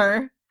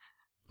screamer.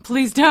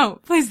 Please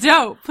don't. Please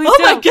don't. Please oh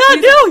don't. My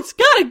God, no, it's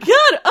got a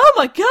gun. Oh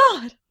my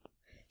God.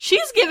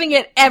 She's giving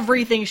it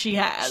everything she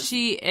has.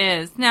 She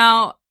is.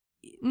 Now,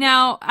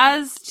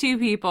 as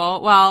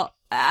people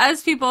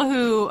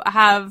who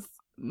have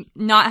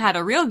not had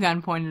a real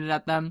gun pointed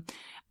at them,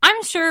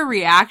 I'm sure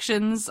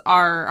reactions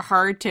are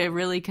hard to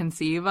really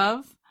conceive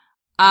of.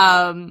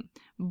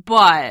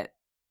 But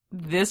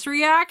this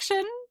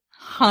reaction,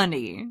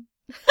 honey.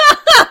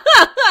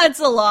 That's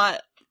a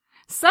lot.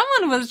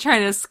 Someone was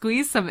trying to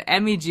squeeze some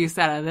Emmy juice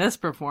out of this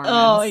performance.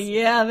 Oh,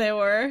 yeah, they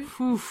were.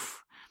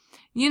 Oof.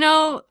 You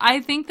know, I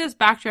think this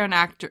background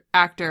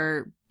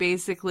actor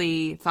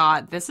basically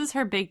thought this is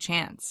her big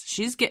chance.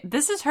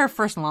 This is her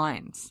first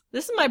lines.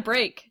 This is my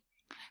break.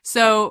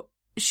 So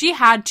she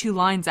had 2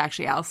 lines,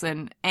 actually,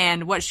 Alison,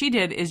 and what she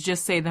did is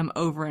just say them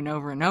over and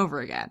over and over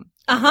again.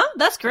 Uh-huh,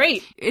 that's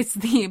great. It's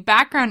the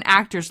background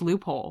actor's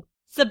loophole.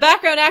 It's the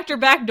background actor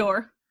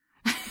backdoor.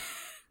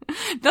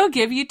 They'll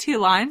give you 2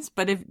 lines,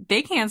 but if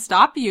they can't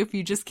stop you if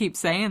you just keep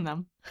saying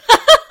them.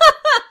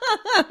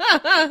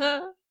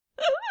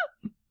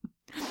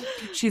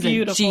 She's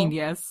Beautiful. a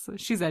genius.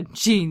 She's a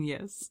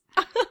genius.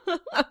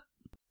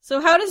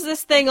 So how does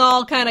this thing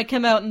all kind of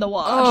come out in the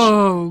wash?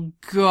 Oh,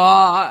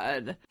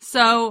 God.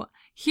 So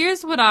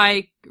here's what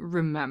I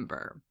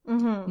remember.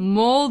 Mm-hmm.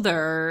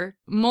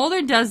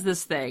 Mulder does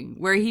this thing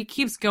where he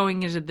keeps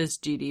going into this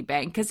GD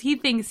bank because he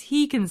thinks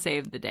he can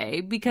save the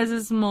day because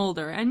it's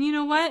Mulder. And you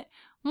know what?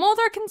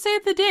 Mulder can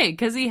save the day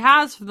because he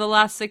has for the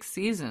last 6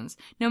 seasons.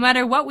 No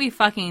matter what we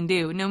fucking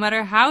do, no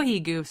matter how he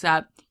goofs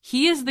up,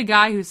 he is the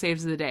guy who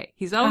saves the day.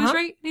 He's always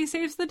right and he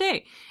saves the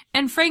day.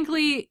 And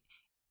frankly,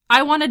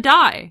 I want to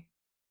die.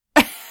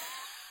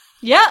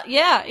 Yeah.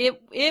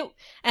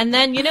 And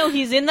then,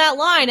 he's in that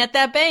line at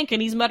that bank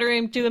and he's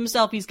muttering to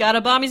himself, he's got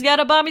a bomb, he's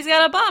got a bomb, he's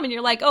got a bomb. And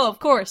you're like, oh, of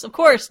course. Of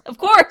course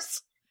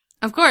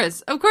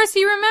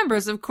he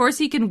remembers. Of course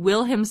he can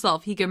will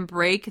himself. He can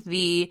break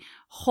the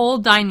whole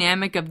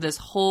dynamic of this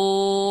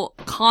whole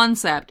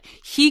concept.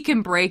 He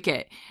can break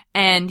it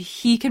and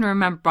he can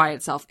remember by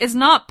itself. It's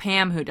not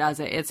Pam who does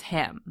it. It's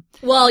him.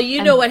 Well,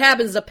 you know what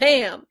happens to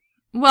Pam.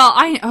 Well,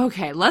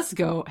 okay, let's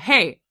go.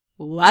 Hey,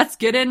 let's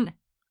get into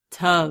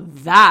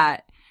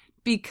that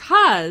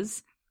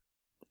because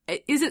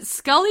is it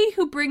Scully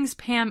who brings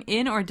Pam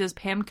in or does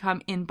Pam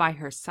come in by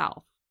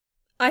herself?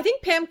 I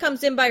think Pam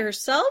comes in by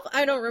herself.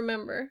 I don't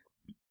remember.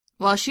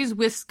 Well, she's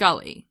with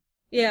Scully.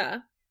 Yeah.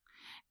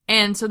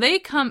 And so they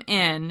come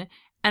in,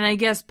 and I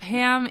guess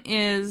Pam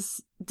is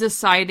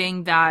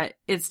deciding that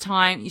it's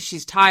time.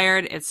 She's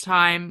tired. It's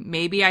time.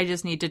 Maybe I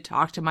just need to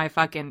talk to my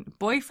fucking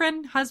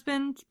boyfriend,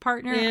 husband,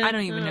 partner. Yeah, I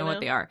don't even know what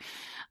they are.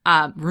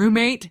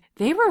 Roommate.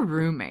 They were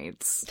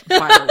roommates, by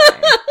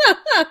the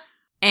way.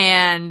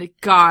 And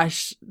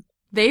gosh,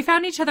 they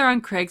found each other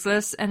on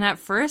Craigslist, and at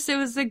first it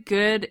was a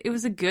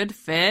good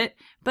fit,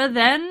 but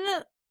then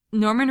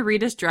Norman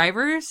Reedus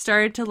driver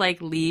started to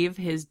leave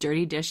his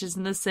dirty dishes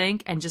in the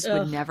sink and just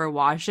would never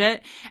wash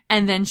it.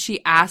 And then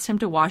she asked him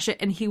to wash it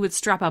and he would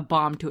strap a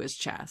bomb to his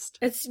chest.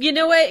 You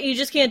know what? You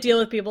just can't deal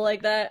with people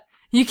like that.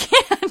 You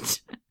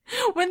can't.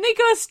 When they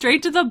go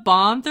straight to the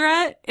bomb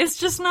threat, it's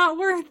just not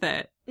worth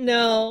it.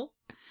 No.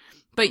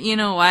 But you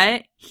know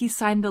what? He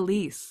signed the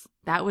lease.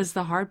 That was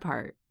the hard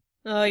part.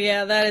 Oh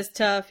yeah, that is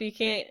tough.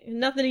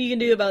 Nothing you can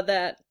do about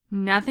that.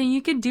 Nothing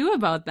you can do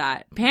about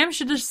that. Pam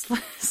should have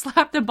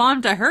slapped a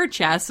bomb to her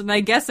chest, and I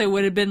guess it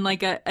would have been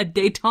like a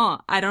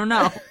détente. I don't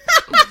know.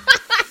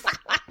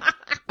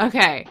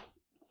 Okay.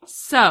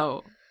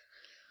 So,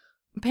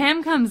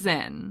 Pam comes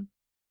in.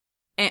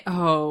 And,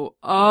 oh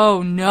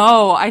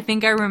no. I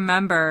think I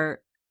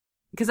remember.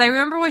 Because I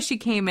remember when she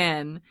came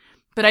in,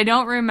 but I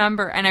don't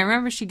remember. And I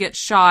remember she gets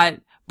shot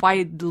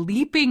by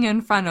leaping in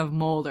front of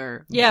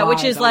Mulder. Yeah,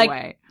 which is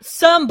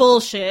some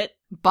bullshit.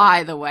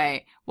 By the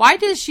way, why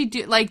does she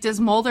do, does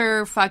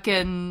Mulder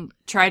fucking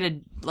try to,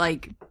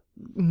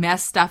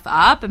 mess stuff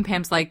up? And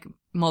Pam's like,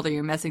 Mulder,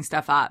 you're messing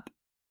stuff up.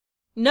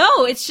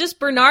 No, it's just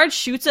Bernard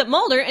shoots at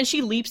Mulder and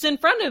she leaps in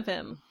front of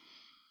him.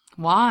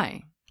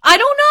 Why? I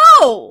don't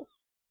know!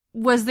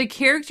 Was the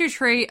character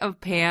trait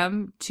of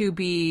Pam to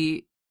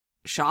be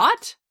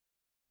shot?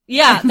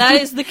 Yeah,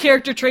 that is the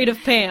character trait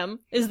of Pam,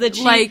 is that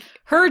she,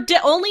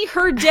 only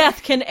her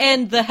death can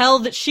end the hell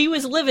that she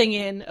was living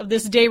in of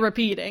this day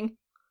repeating.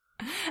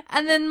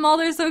 And then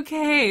Mulder's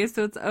okay,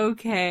 so it's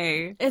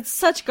okay. It's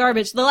such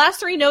garbage. The last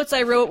 3 notes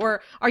I wrote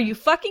were, are you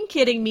fucking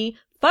kidding me?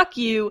 Fuck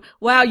you.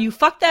 Wow, you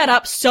fucked that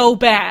up so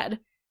bad.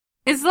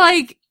 It's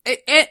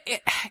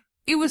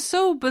it was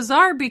so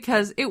bizarre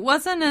because it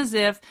wasn't as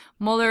if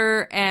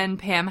Mulder and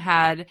Pam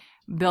had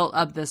built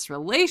up this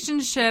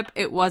relationship.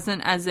 It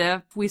wasn't as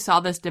if we saw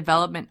this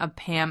development of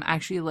Pam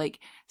actually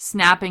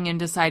snapping and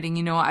deciding,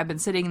 you know what, I've been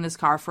sitting in this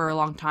car for a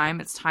long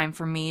time. It's time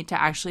for me to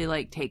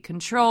actually take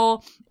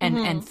control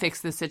and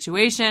fix the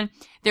situation.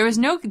 There was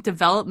no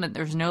development.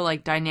 There was no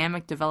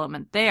dynamic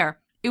development there.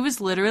 It was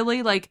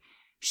literally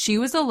she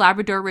was a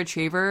Labrador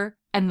Retriever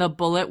and the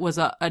bullet was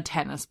a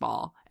tennis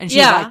ball. And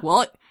she's like,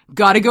 well,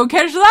 gotta go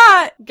catch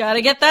that.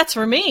 Gotta get that's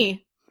for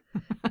me.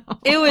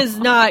 It was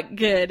not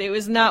good. It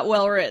was not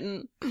well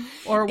written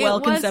or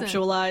well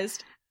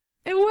conceptualized.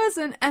 It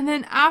wasn't. And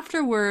then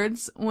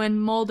afterwards, when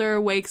Mulder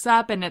wakes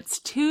up and it's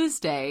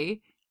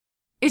Tuesday,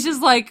 it's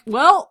just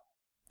well,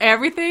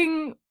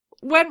 everything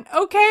went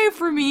okay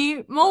for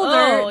me,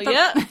 Mulder. Oh,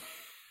 yeah.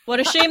 What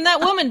a shame that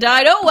woman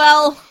died. Oh,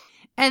 well.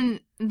 And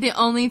the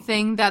only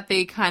thing that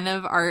they kind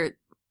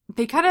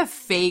of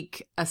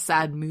fake a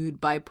sad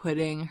mood by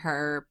putting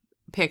her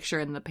picture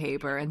in the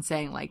paper and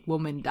saying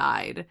woman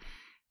died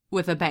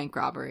with a bank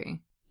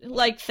robbery.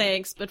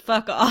 Thanks, but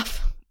fuck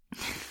off.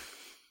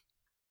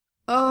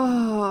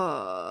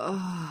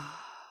 Oh.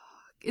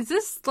 Is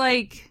this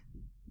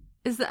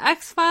is the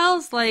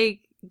X-Files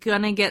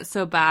gonna get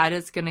so bad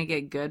it's gonna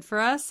get good for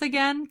us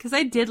again? Because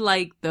I did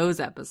like those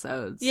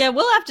episodes. Yeah,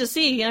 we'll have to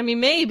see. I mean,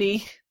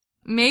 maybe.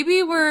 Maybe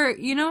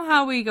you know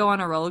how we go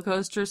on a roller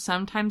coaster?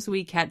 Sometimes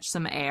we catch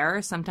some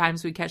air.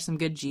 Sometimes we catch some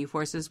good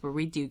G-forces where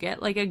we do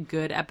get like a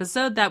good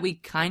episode that we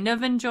kind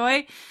of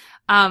enjoy.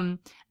 And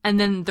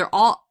then they're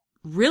all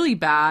really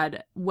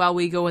bad while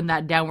we go in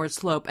that downward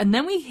slope. And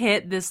then we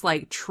hit this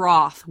like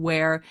trough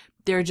where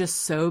they're just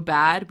so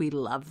bad we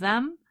love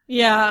them.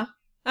 Yeah.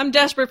 I'm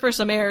desperate for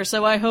some air,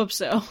 so I hope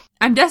so.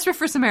 I'm desperate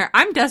for some air.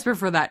 I'm desperate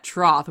for that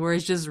trough where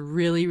it's just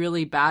really,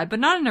 really bad,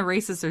 but not in a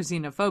racist or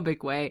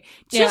xenophobic way.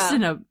 Just do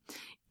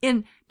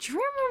you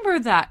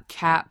remember that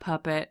cat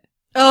puppet?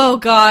 Oh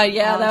god,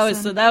 yeah,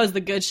 Alison? that was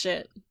the good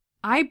shit.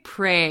 I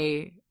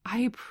pray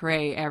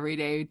every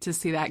day to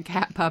see that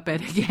cat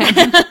puppet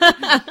again.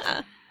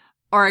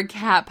 Or a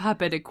cat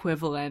puppet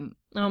equivalent.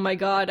 Oh my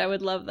god, I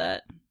would love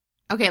that.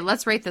 Okay,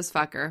 let's rate this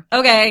fucker.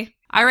 Okay.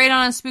 I rate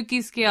on a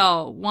spooky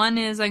scale. 1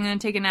 is I'm going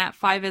to take a nap.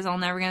 5 is I'm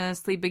never going to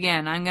sleep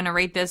again. I'm going to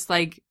rate this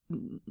like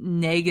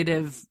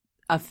negative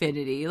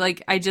affinity.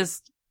 Like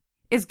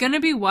it's going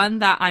to be one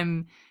that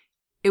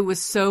it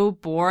was so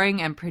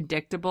boring and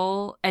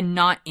predictable and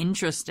not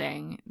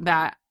interesting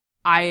that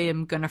I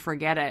am going to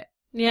forget it.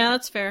 Yeah,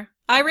 that's fair.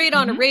 I rate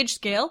on a rage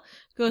scale.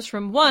 It goes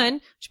from 1,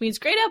 which means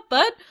great up,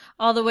 bud,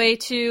 all the way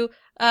to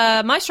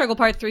My Struggle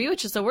Part 3,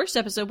 which is the worst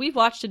episode we've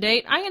watched to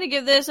date. I'm going to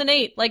give this an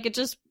 8. Like, it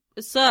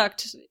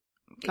sucked.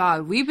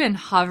 God, we've been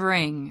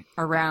hovering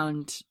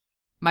around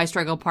My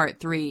Struggle Part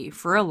 3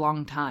 for a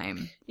long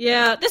time.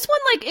 Yeah, this one,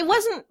 like, it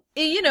wasn't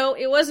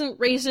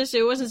racist,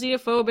 it wasn't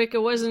xenophobic,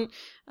 it wasn't,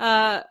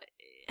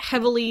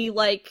 heavily,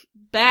 like,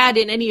 bad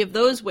in any of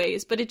those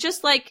ways, but it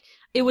just, like,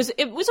 it was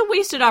a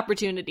wasted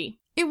opportunity.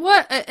 It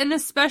was, and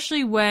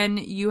especially when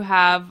you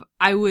have,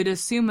 I would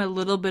assume, a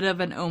little bit of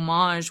an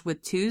homage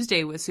with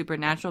Tuesday with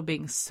Supernatural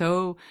being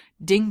so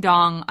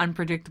ding-dong,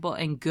 unpredictable,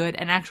 and good,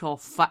 and actual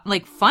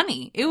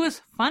funny. It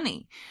was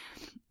funny.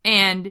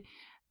 And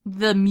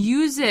the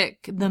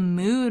music, the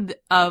mood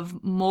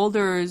of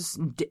Mulder's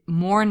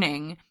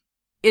morning,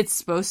 it's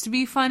supposed to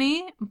be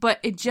funny, but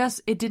it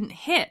didn't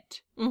hit.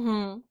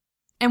 Mm-hmm.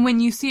 And when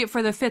you see it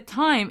for the 5th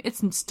time,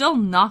 it's still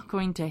not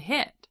going to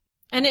hit.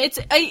 And it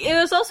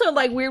was also,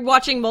 like, weird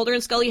watching Mulder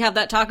and Scully have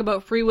that talk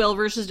about free will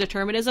versus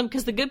determinism,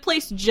 because The Good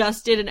Place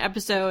just did an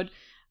episode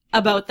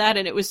about that,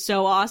 and it was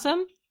so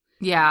awesome.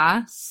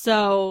 Yeah.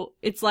 So,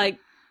 it's like,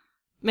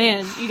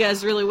 man, you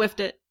guys really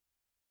whiffed it.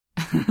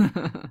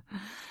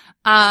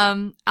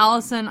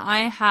 Alison,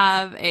 I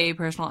have a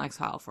personal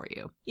X-File for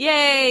you.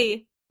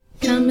 Yay!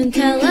 Come and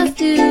tell us,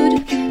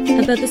 dude,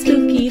 about the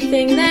spooky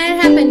thing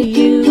that happened to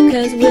you,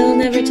 'cause we'll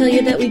never tell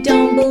you that we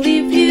don't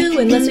believe you.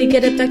 Unless we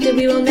get abducted,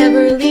 we will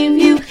never leave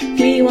you.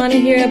 We want to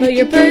hear about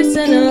your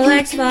personal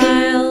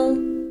X-File.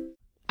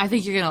 I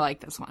think you're gonna like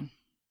this one.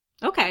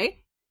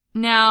 Okay.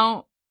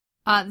 Now,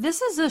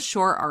 this is a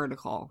short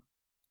article,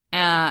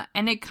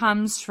 and it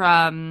comes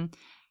from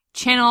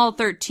Channel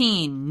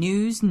 13,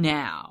 News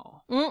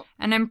Now.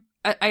 And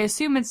I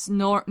assume it's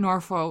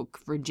Norfolk,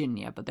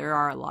 Virginia, but there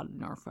are a lot of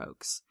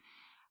Norfolks.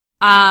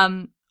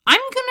 I'm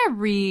gonna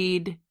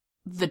read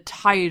the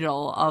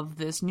title of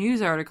this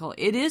news article.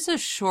 It is a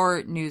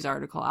short news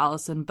article,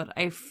 Alison, but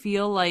I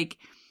feel like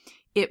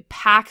it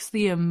packs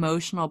the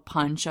emotional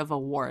punch of a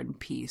War and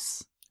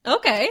Peace.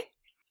 Okay.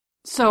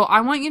 So I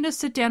want you to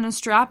sit down and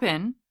strap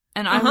in,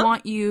 and I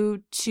want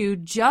you to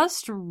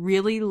just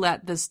really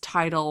let this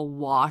title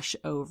wash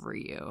over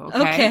you,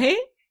 okay?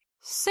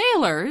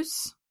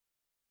 Sailors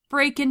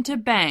break into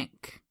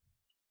bank.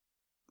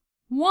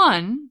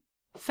 1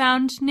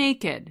 found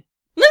naked.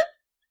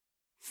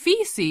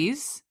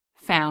 Feces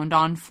found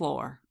on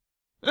floor.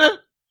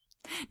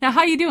 Now,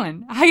 how you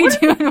doing?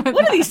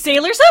 What are these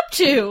sailors up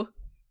to?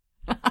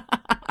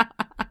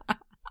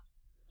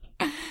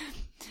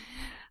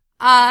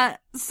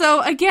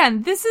 So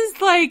again, this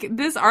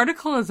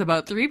article is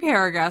about 3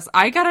 paragraphs.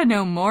 I gotta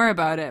know more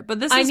about it, but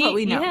this is what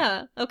we know.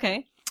 Yeah,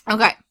 okay.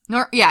 Okay.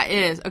 Yeah,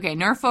 it is. Okay,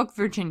 Norfolk,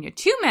 Virginia.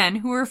 2 men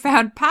who were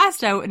found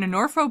passed out in a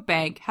Norfolk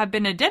bank have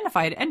been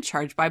identified and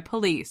charged by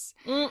police.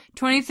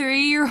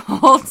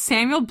 23-year-old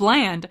Samuel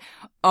Bland,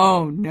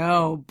 oh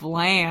no,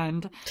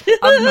 Bland,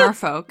 of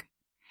Norfolk,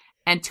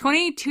 and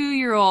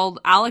 22-year-old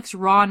Alex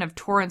Ron of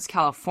Torrance,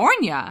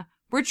 California,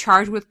 were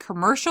charged with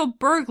commercial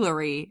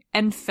burglary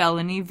and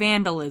felony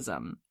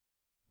vandalism.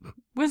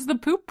 Was the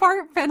poop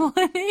part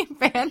felony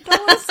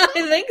vandalism?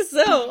 I think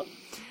so.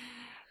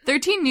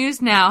 13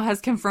 News Now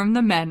has confirmed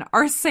the men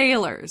are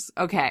sailors.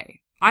 Okay,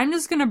 I'm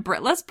just gonna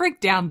let's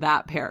break down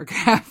that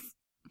paragraph.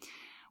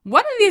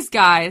 One of these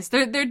guys,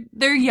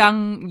 they're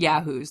young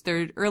yahoos.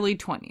 They're early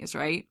 20s,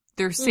 right?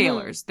 They're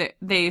sailors.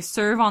 They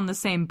serve on the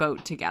same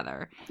boat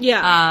together.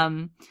 Yeah.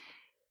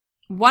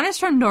 One is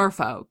from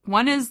Norfolk.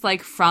 One is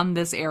like from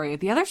this area.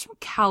 The other's from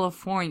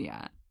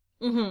California.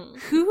 Mm-hmm.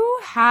 Who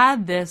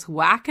had this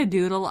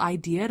wackadoodle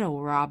idea to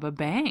rob a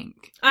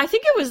bank? I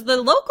think it was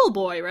the local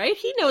boy, right?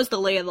 He knows the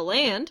lay of the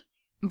land.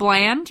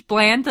 Bland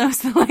knows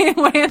the lay of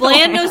the land.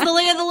 Bland knows the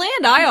lay of the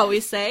land, I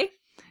always say.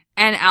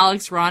 And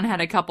Alex Ron had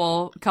a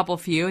couple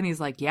few, and he's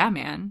like, yeah,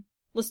 man.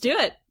 Let's do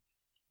it.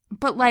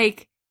 But,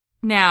 like,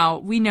 now,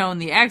 we know in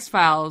the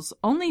X-Files,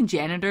 only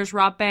janitors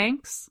rob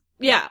banks.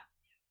 Yeah.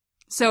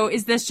 So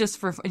is this just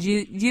for... Do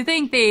you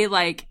think they,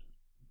 like,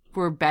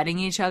 were betting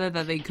each other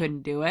that they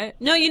couldn't do it?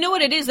 No, you know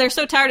what it is? They're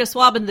so tired of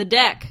swabbing the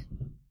deck.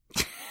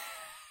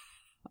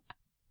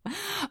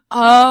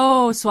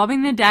 Oh,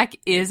 swabbing the deck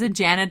is a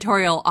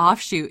janitorial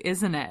offshoot,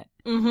 isn't it?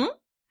 Mm-hmm.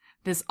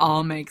 This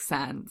all makes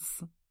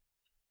sense.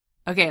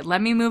 Okay,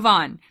 let me move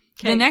on.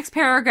 Okay. The next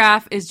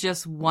paragraph is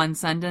just one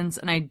sentence,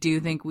 and I do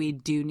think we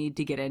do need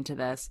to get into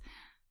this.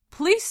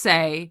 Police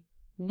say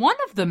one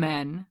of the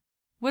men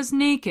was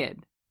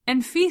naked,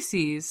 and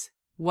feces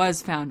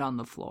was found on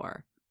the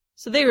floor.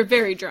 So they were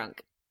very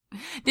drunk.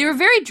 They were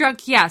very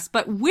drunk, yes,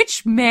 but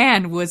which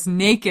man was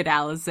naked,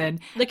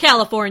 Alison? The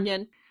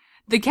Californian.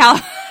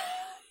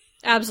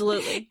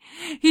 Absolutely.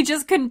 He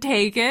just couldn't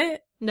take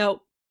it?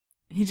 Nope.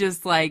 He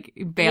just, like,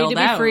 I bailed need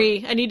to be out.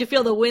 free. I need to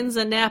feel the winds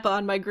of Napa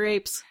on my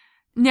grapes.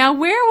 Now,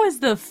 where was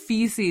the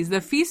feces?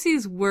 The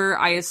feces were,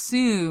 I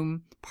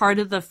assume, part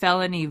of the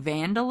felony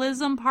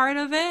vandalism part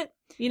of it?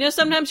 You know,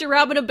 sometimes you're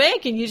robbing a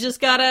bank and you just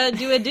gotta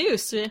do a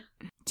deuce.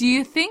 Do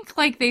you think,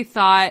 like, they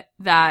thought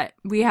that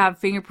we have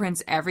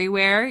fingerprints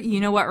everywhere? You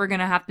know what we're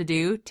gonna have to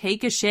do?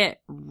 Take a shit,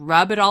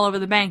 rub it all over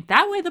the bank.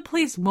 That way the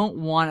police won't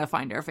want to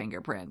find our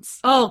fingerprints.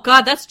 Oh,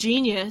 God, that's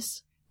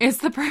genius. It's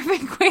the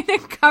perfect way to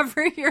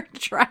cover your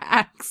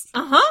tracks.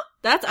 Uh-huh.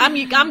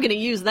 I'm gonna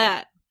use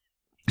that.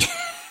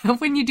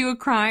 When you do a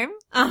crime?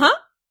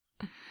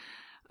 Uh-huh.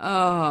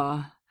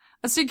 Oh.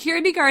 A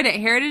security guard at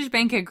Heritage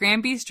Bank at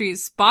Granby Street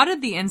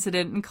spotted the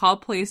incident and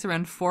called police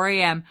around 4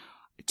 a.m.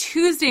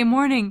 Tuesday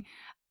morning.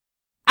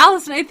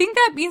 Alison, I think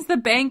that means the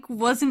bank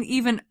wasn't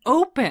even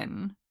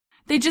open.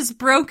 They just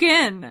broke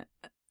in.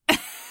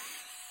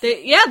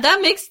 Yeah, that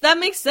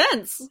makes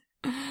sense.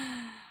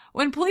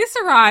 When police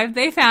arrived,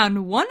 they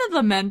found one of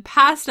the men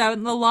passed out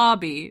in the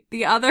lobby.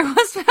 The other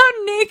was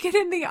found naked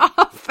in the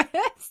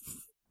office.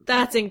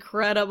 That's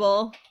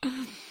incredible.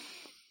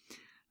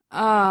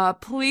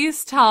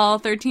 Police tell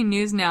 13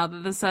 News Now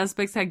that the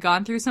suspects had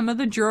gone through some of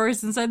the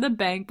drawers inside the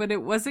bank, but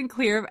it wasn't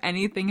clear if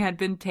anything had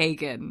been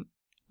taken.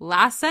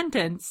 Last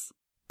sentence.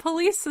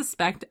 Police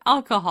suspect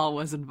alcohol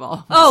was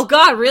involved. Oh,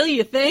 God, really,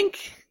 you think?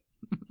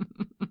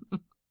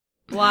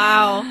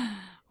 Wow. Thank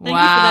you for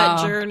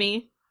that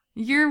journey.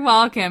 You're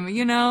welcome.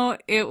 You know,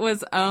 it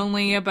was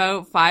only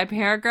about 5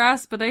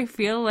 paragraphs, but I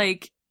feel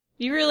like...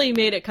 You really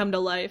made it come to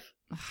life.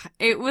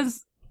 It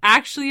was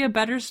actually a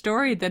better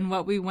story than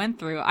what we went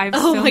through. I have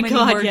Oh my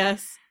God,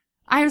 yes.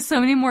 I have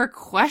so many more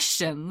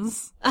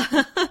questions.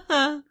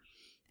 And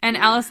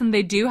Alison,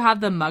 they do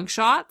have the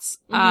mugshots.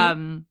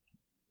 Mm-hmm.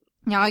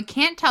 Now I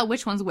can't tell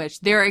which one's which.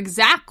 They're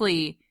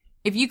exactly,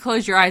 if you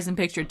close your eyes and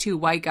picture two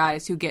white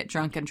guys who get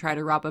drunk and try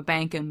to rob a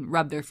bank and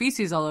rub their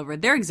feces all over,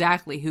 they're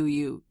exactly who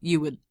you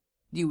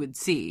would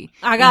see.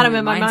 I got him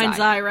in my mind's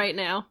eye right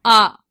now.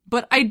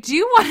 But I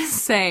do want to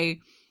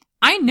say,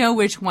 I know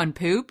which one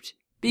pooped.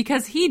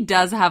 Because he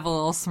does have a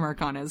little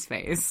smirk on his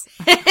face.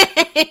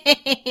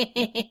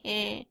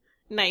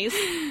 Nice.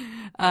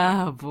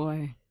 Oh,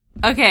 boy.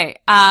 Okay,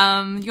 you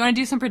want to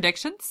do some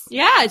predictions?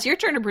 Yeah, it's your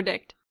turn to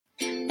predict.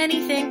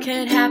 Anything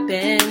could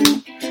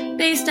happen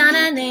based on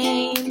a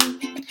name.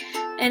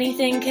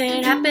 Anything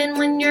could happen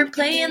when you're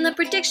playing the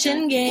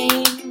prediction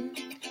game.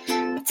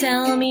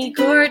 Tell me,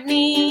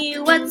 Courtney,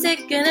 what's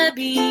it gonna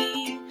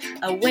be?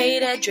 A way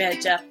to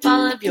dredge up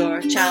all of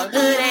your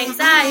childhood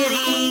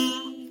anxiety.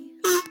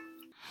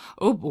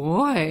 Oh,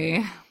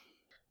 boy.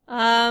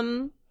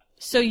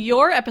 So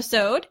your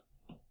episode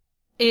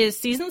is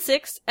season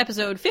 6,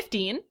 episode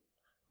 15,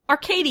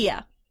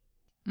 Arcadia.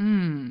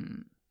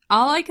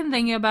 All I can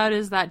think about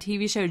is that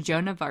TV show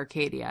Joan of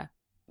Arcadia.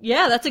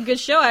 Yeah, that's a good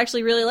show. I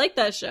actually really like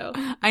that show.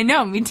 I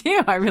know, me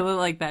too. I really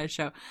like that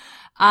show.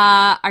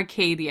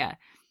 Arcadia.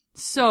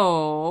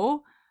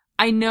 So,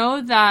 I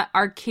know that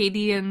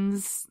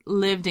Arcadians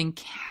lived in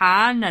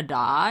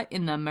Canada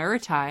in the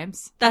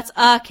Maritimes. That's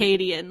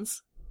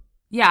Acadians.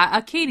 Yeah,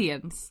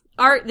 Acadians.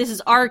 This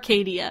is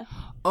Arcadia.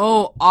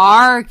 Oh,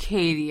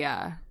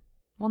 Arcadia.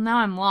 Well, now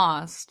I'm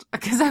lost.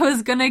 Because I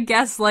was gonna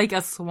guess, like,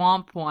 a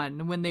swamp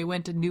one when they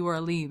went to New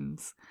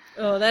Orleans.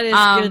 Oh, that is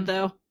good,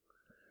 though.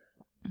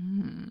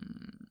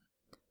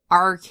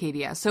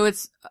 Arcadia. So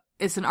it's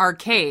an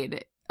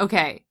arcade.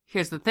 Okay,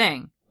 here's the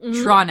thing.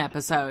 Mm-hmm. Tron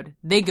episode.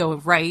 They go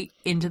right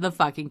into the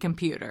fucking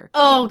computer.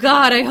 Oh,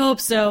 God, I hope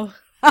so.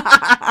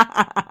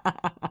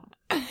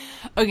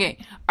 Okay,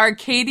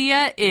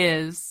 Arcadia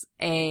is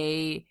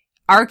a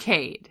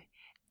arcade,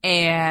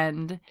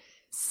 and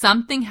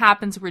something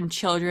happens when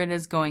children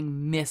is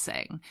going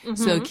missing. Mm-hmm.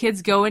 So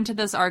kids go into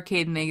this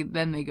arcade and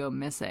then they go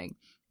missing.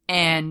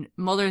 And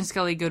Mulder and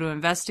Scully go to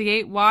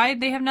investigate why.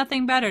 They have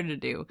nothing better to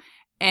do.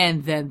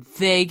 And then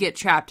they get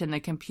trapped in the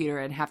computer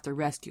and have to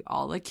rescue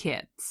all the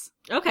kids.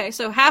 Okay,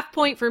 so half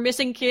point for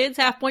missing kids,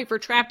 half point for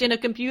trapped in a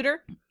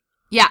computer?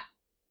 Yeah.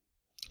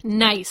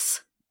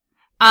 Nice.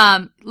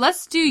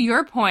 Let's do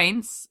your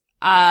points,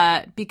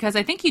 because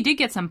I think you did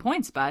get some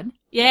points, bud.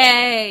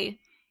 Yay.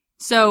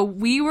 So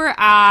we were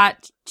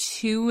at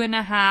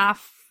 2.5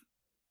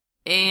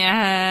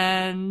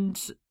 and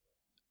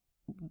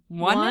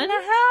 1.5?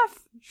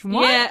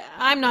 Yeah,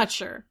 I'm not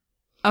sure.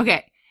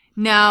 Okay.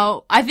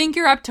 Now, I think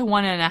you're up to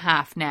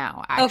 1.5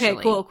 now, actually.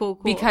 Okay, cool.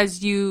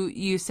 Because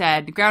you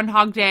said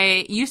Groundhog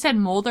Day, you said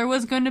Mulder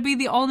was going to be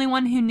the only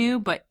one who knew,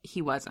 but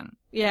he wasn't.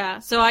 Yeah,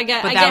 so I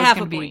get half a point. But that was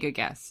going to be a good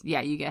guess.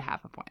 Yeah, you get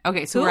half a point.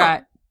 Okay, so Cool. we're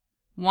at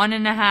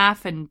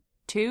 1.5 and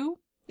 2?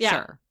 Yeah.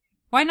 Sure.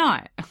 Why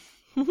not?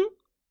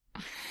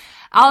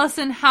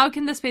 Allison, how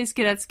can the Space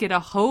Cadets get a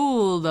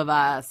hold of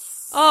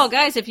us? Oh,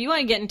 guys, if you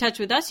want to get in touch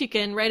with us, you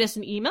can write us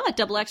an email at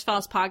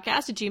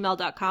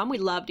doublexfilespodcast@gmail.com.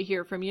 We'd love to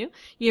hear from you.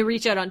 You can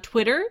reach out on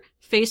Twitter,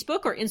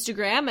 Facebook, or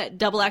Instagram at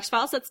Double X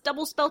Files. That's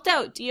double spelt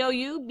out,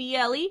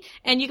 DOUBLE.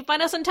 And you can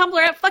find us on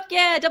Tumblr at Fuck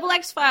Yeah, Double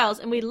X Files.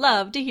 And we'd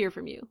love to hear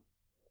from you.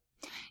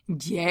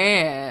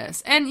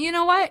 Yes. And you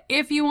know what?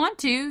 If you want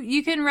to,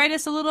 you can write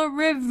us a little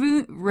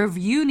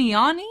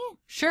review-niani.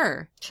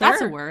 Sure.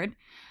 That's a word.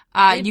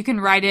 You can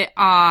write it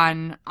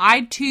on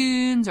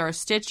iTunes or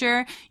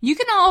Stitcher. You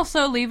can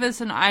also leave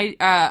us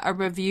a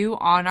review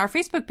on our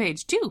Facebook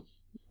page, too.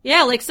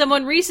 Yeah, like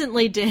someone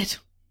recently did.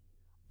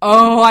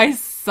 Oh, I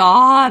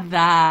saw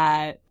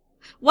that.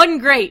 Wasn't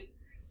great.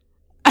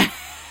 You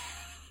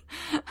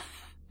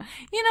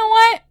know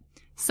what?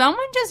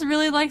 Someone just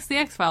really likes the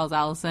X-Files,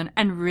 Allison,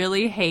 and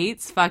really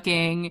hates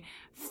fucking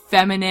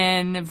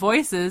feminine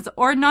voices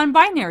or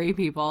non-binary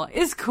people.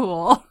 It's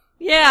cool.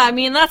 Yeah, I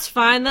mean, that's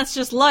fine. That's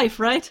just life,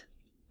 right?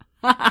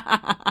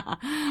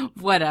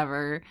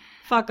 Whatever.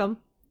 Fuck them.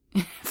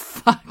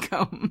 Fuck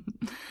them.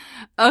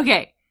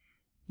 Okay.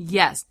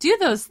 Yes, do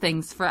those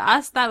things for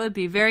us. That would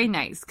be very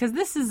nice, because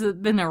this has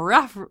been a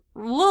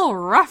little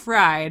rough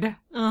ride.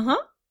 Uh-huh.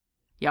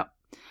 Yep.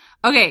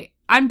 Okay,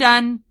 I'm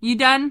done. You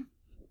done?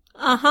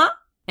 Uh-huh.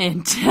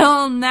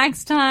 Until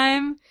next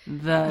time,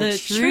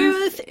 the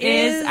truth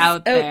is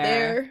out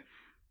there.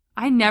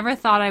 I never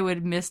thought I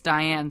would miss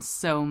Diane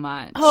so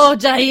much. Oh,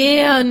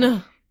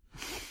 Diane!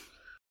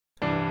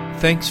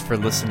 Thanks for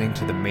listening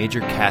to the Major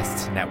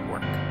Casts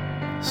Network.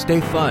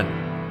 Stay fun,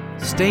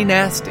 stay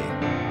nasty,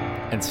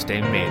 and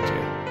stay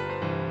major.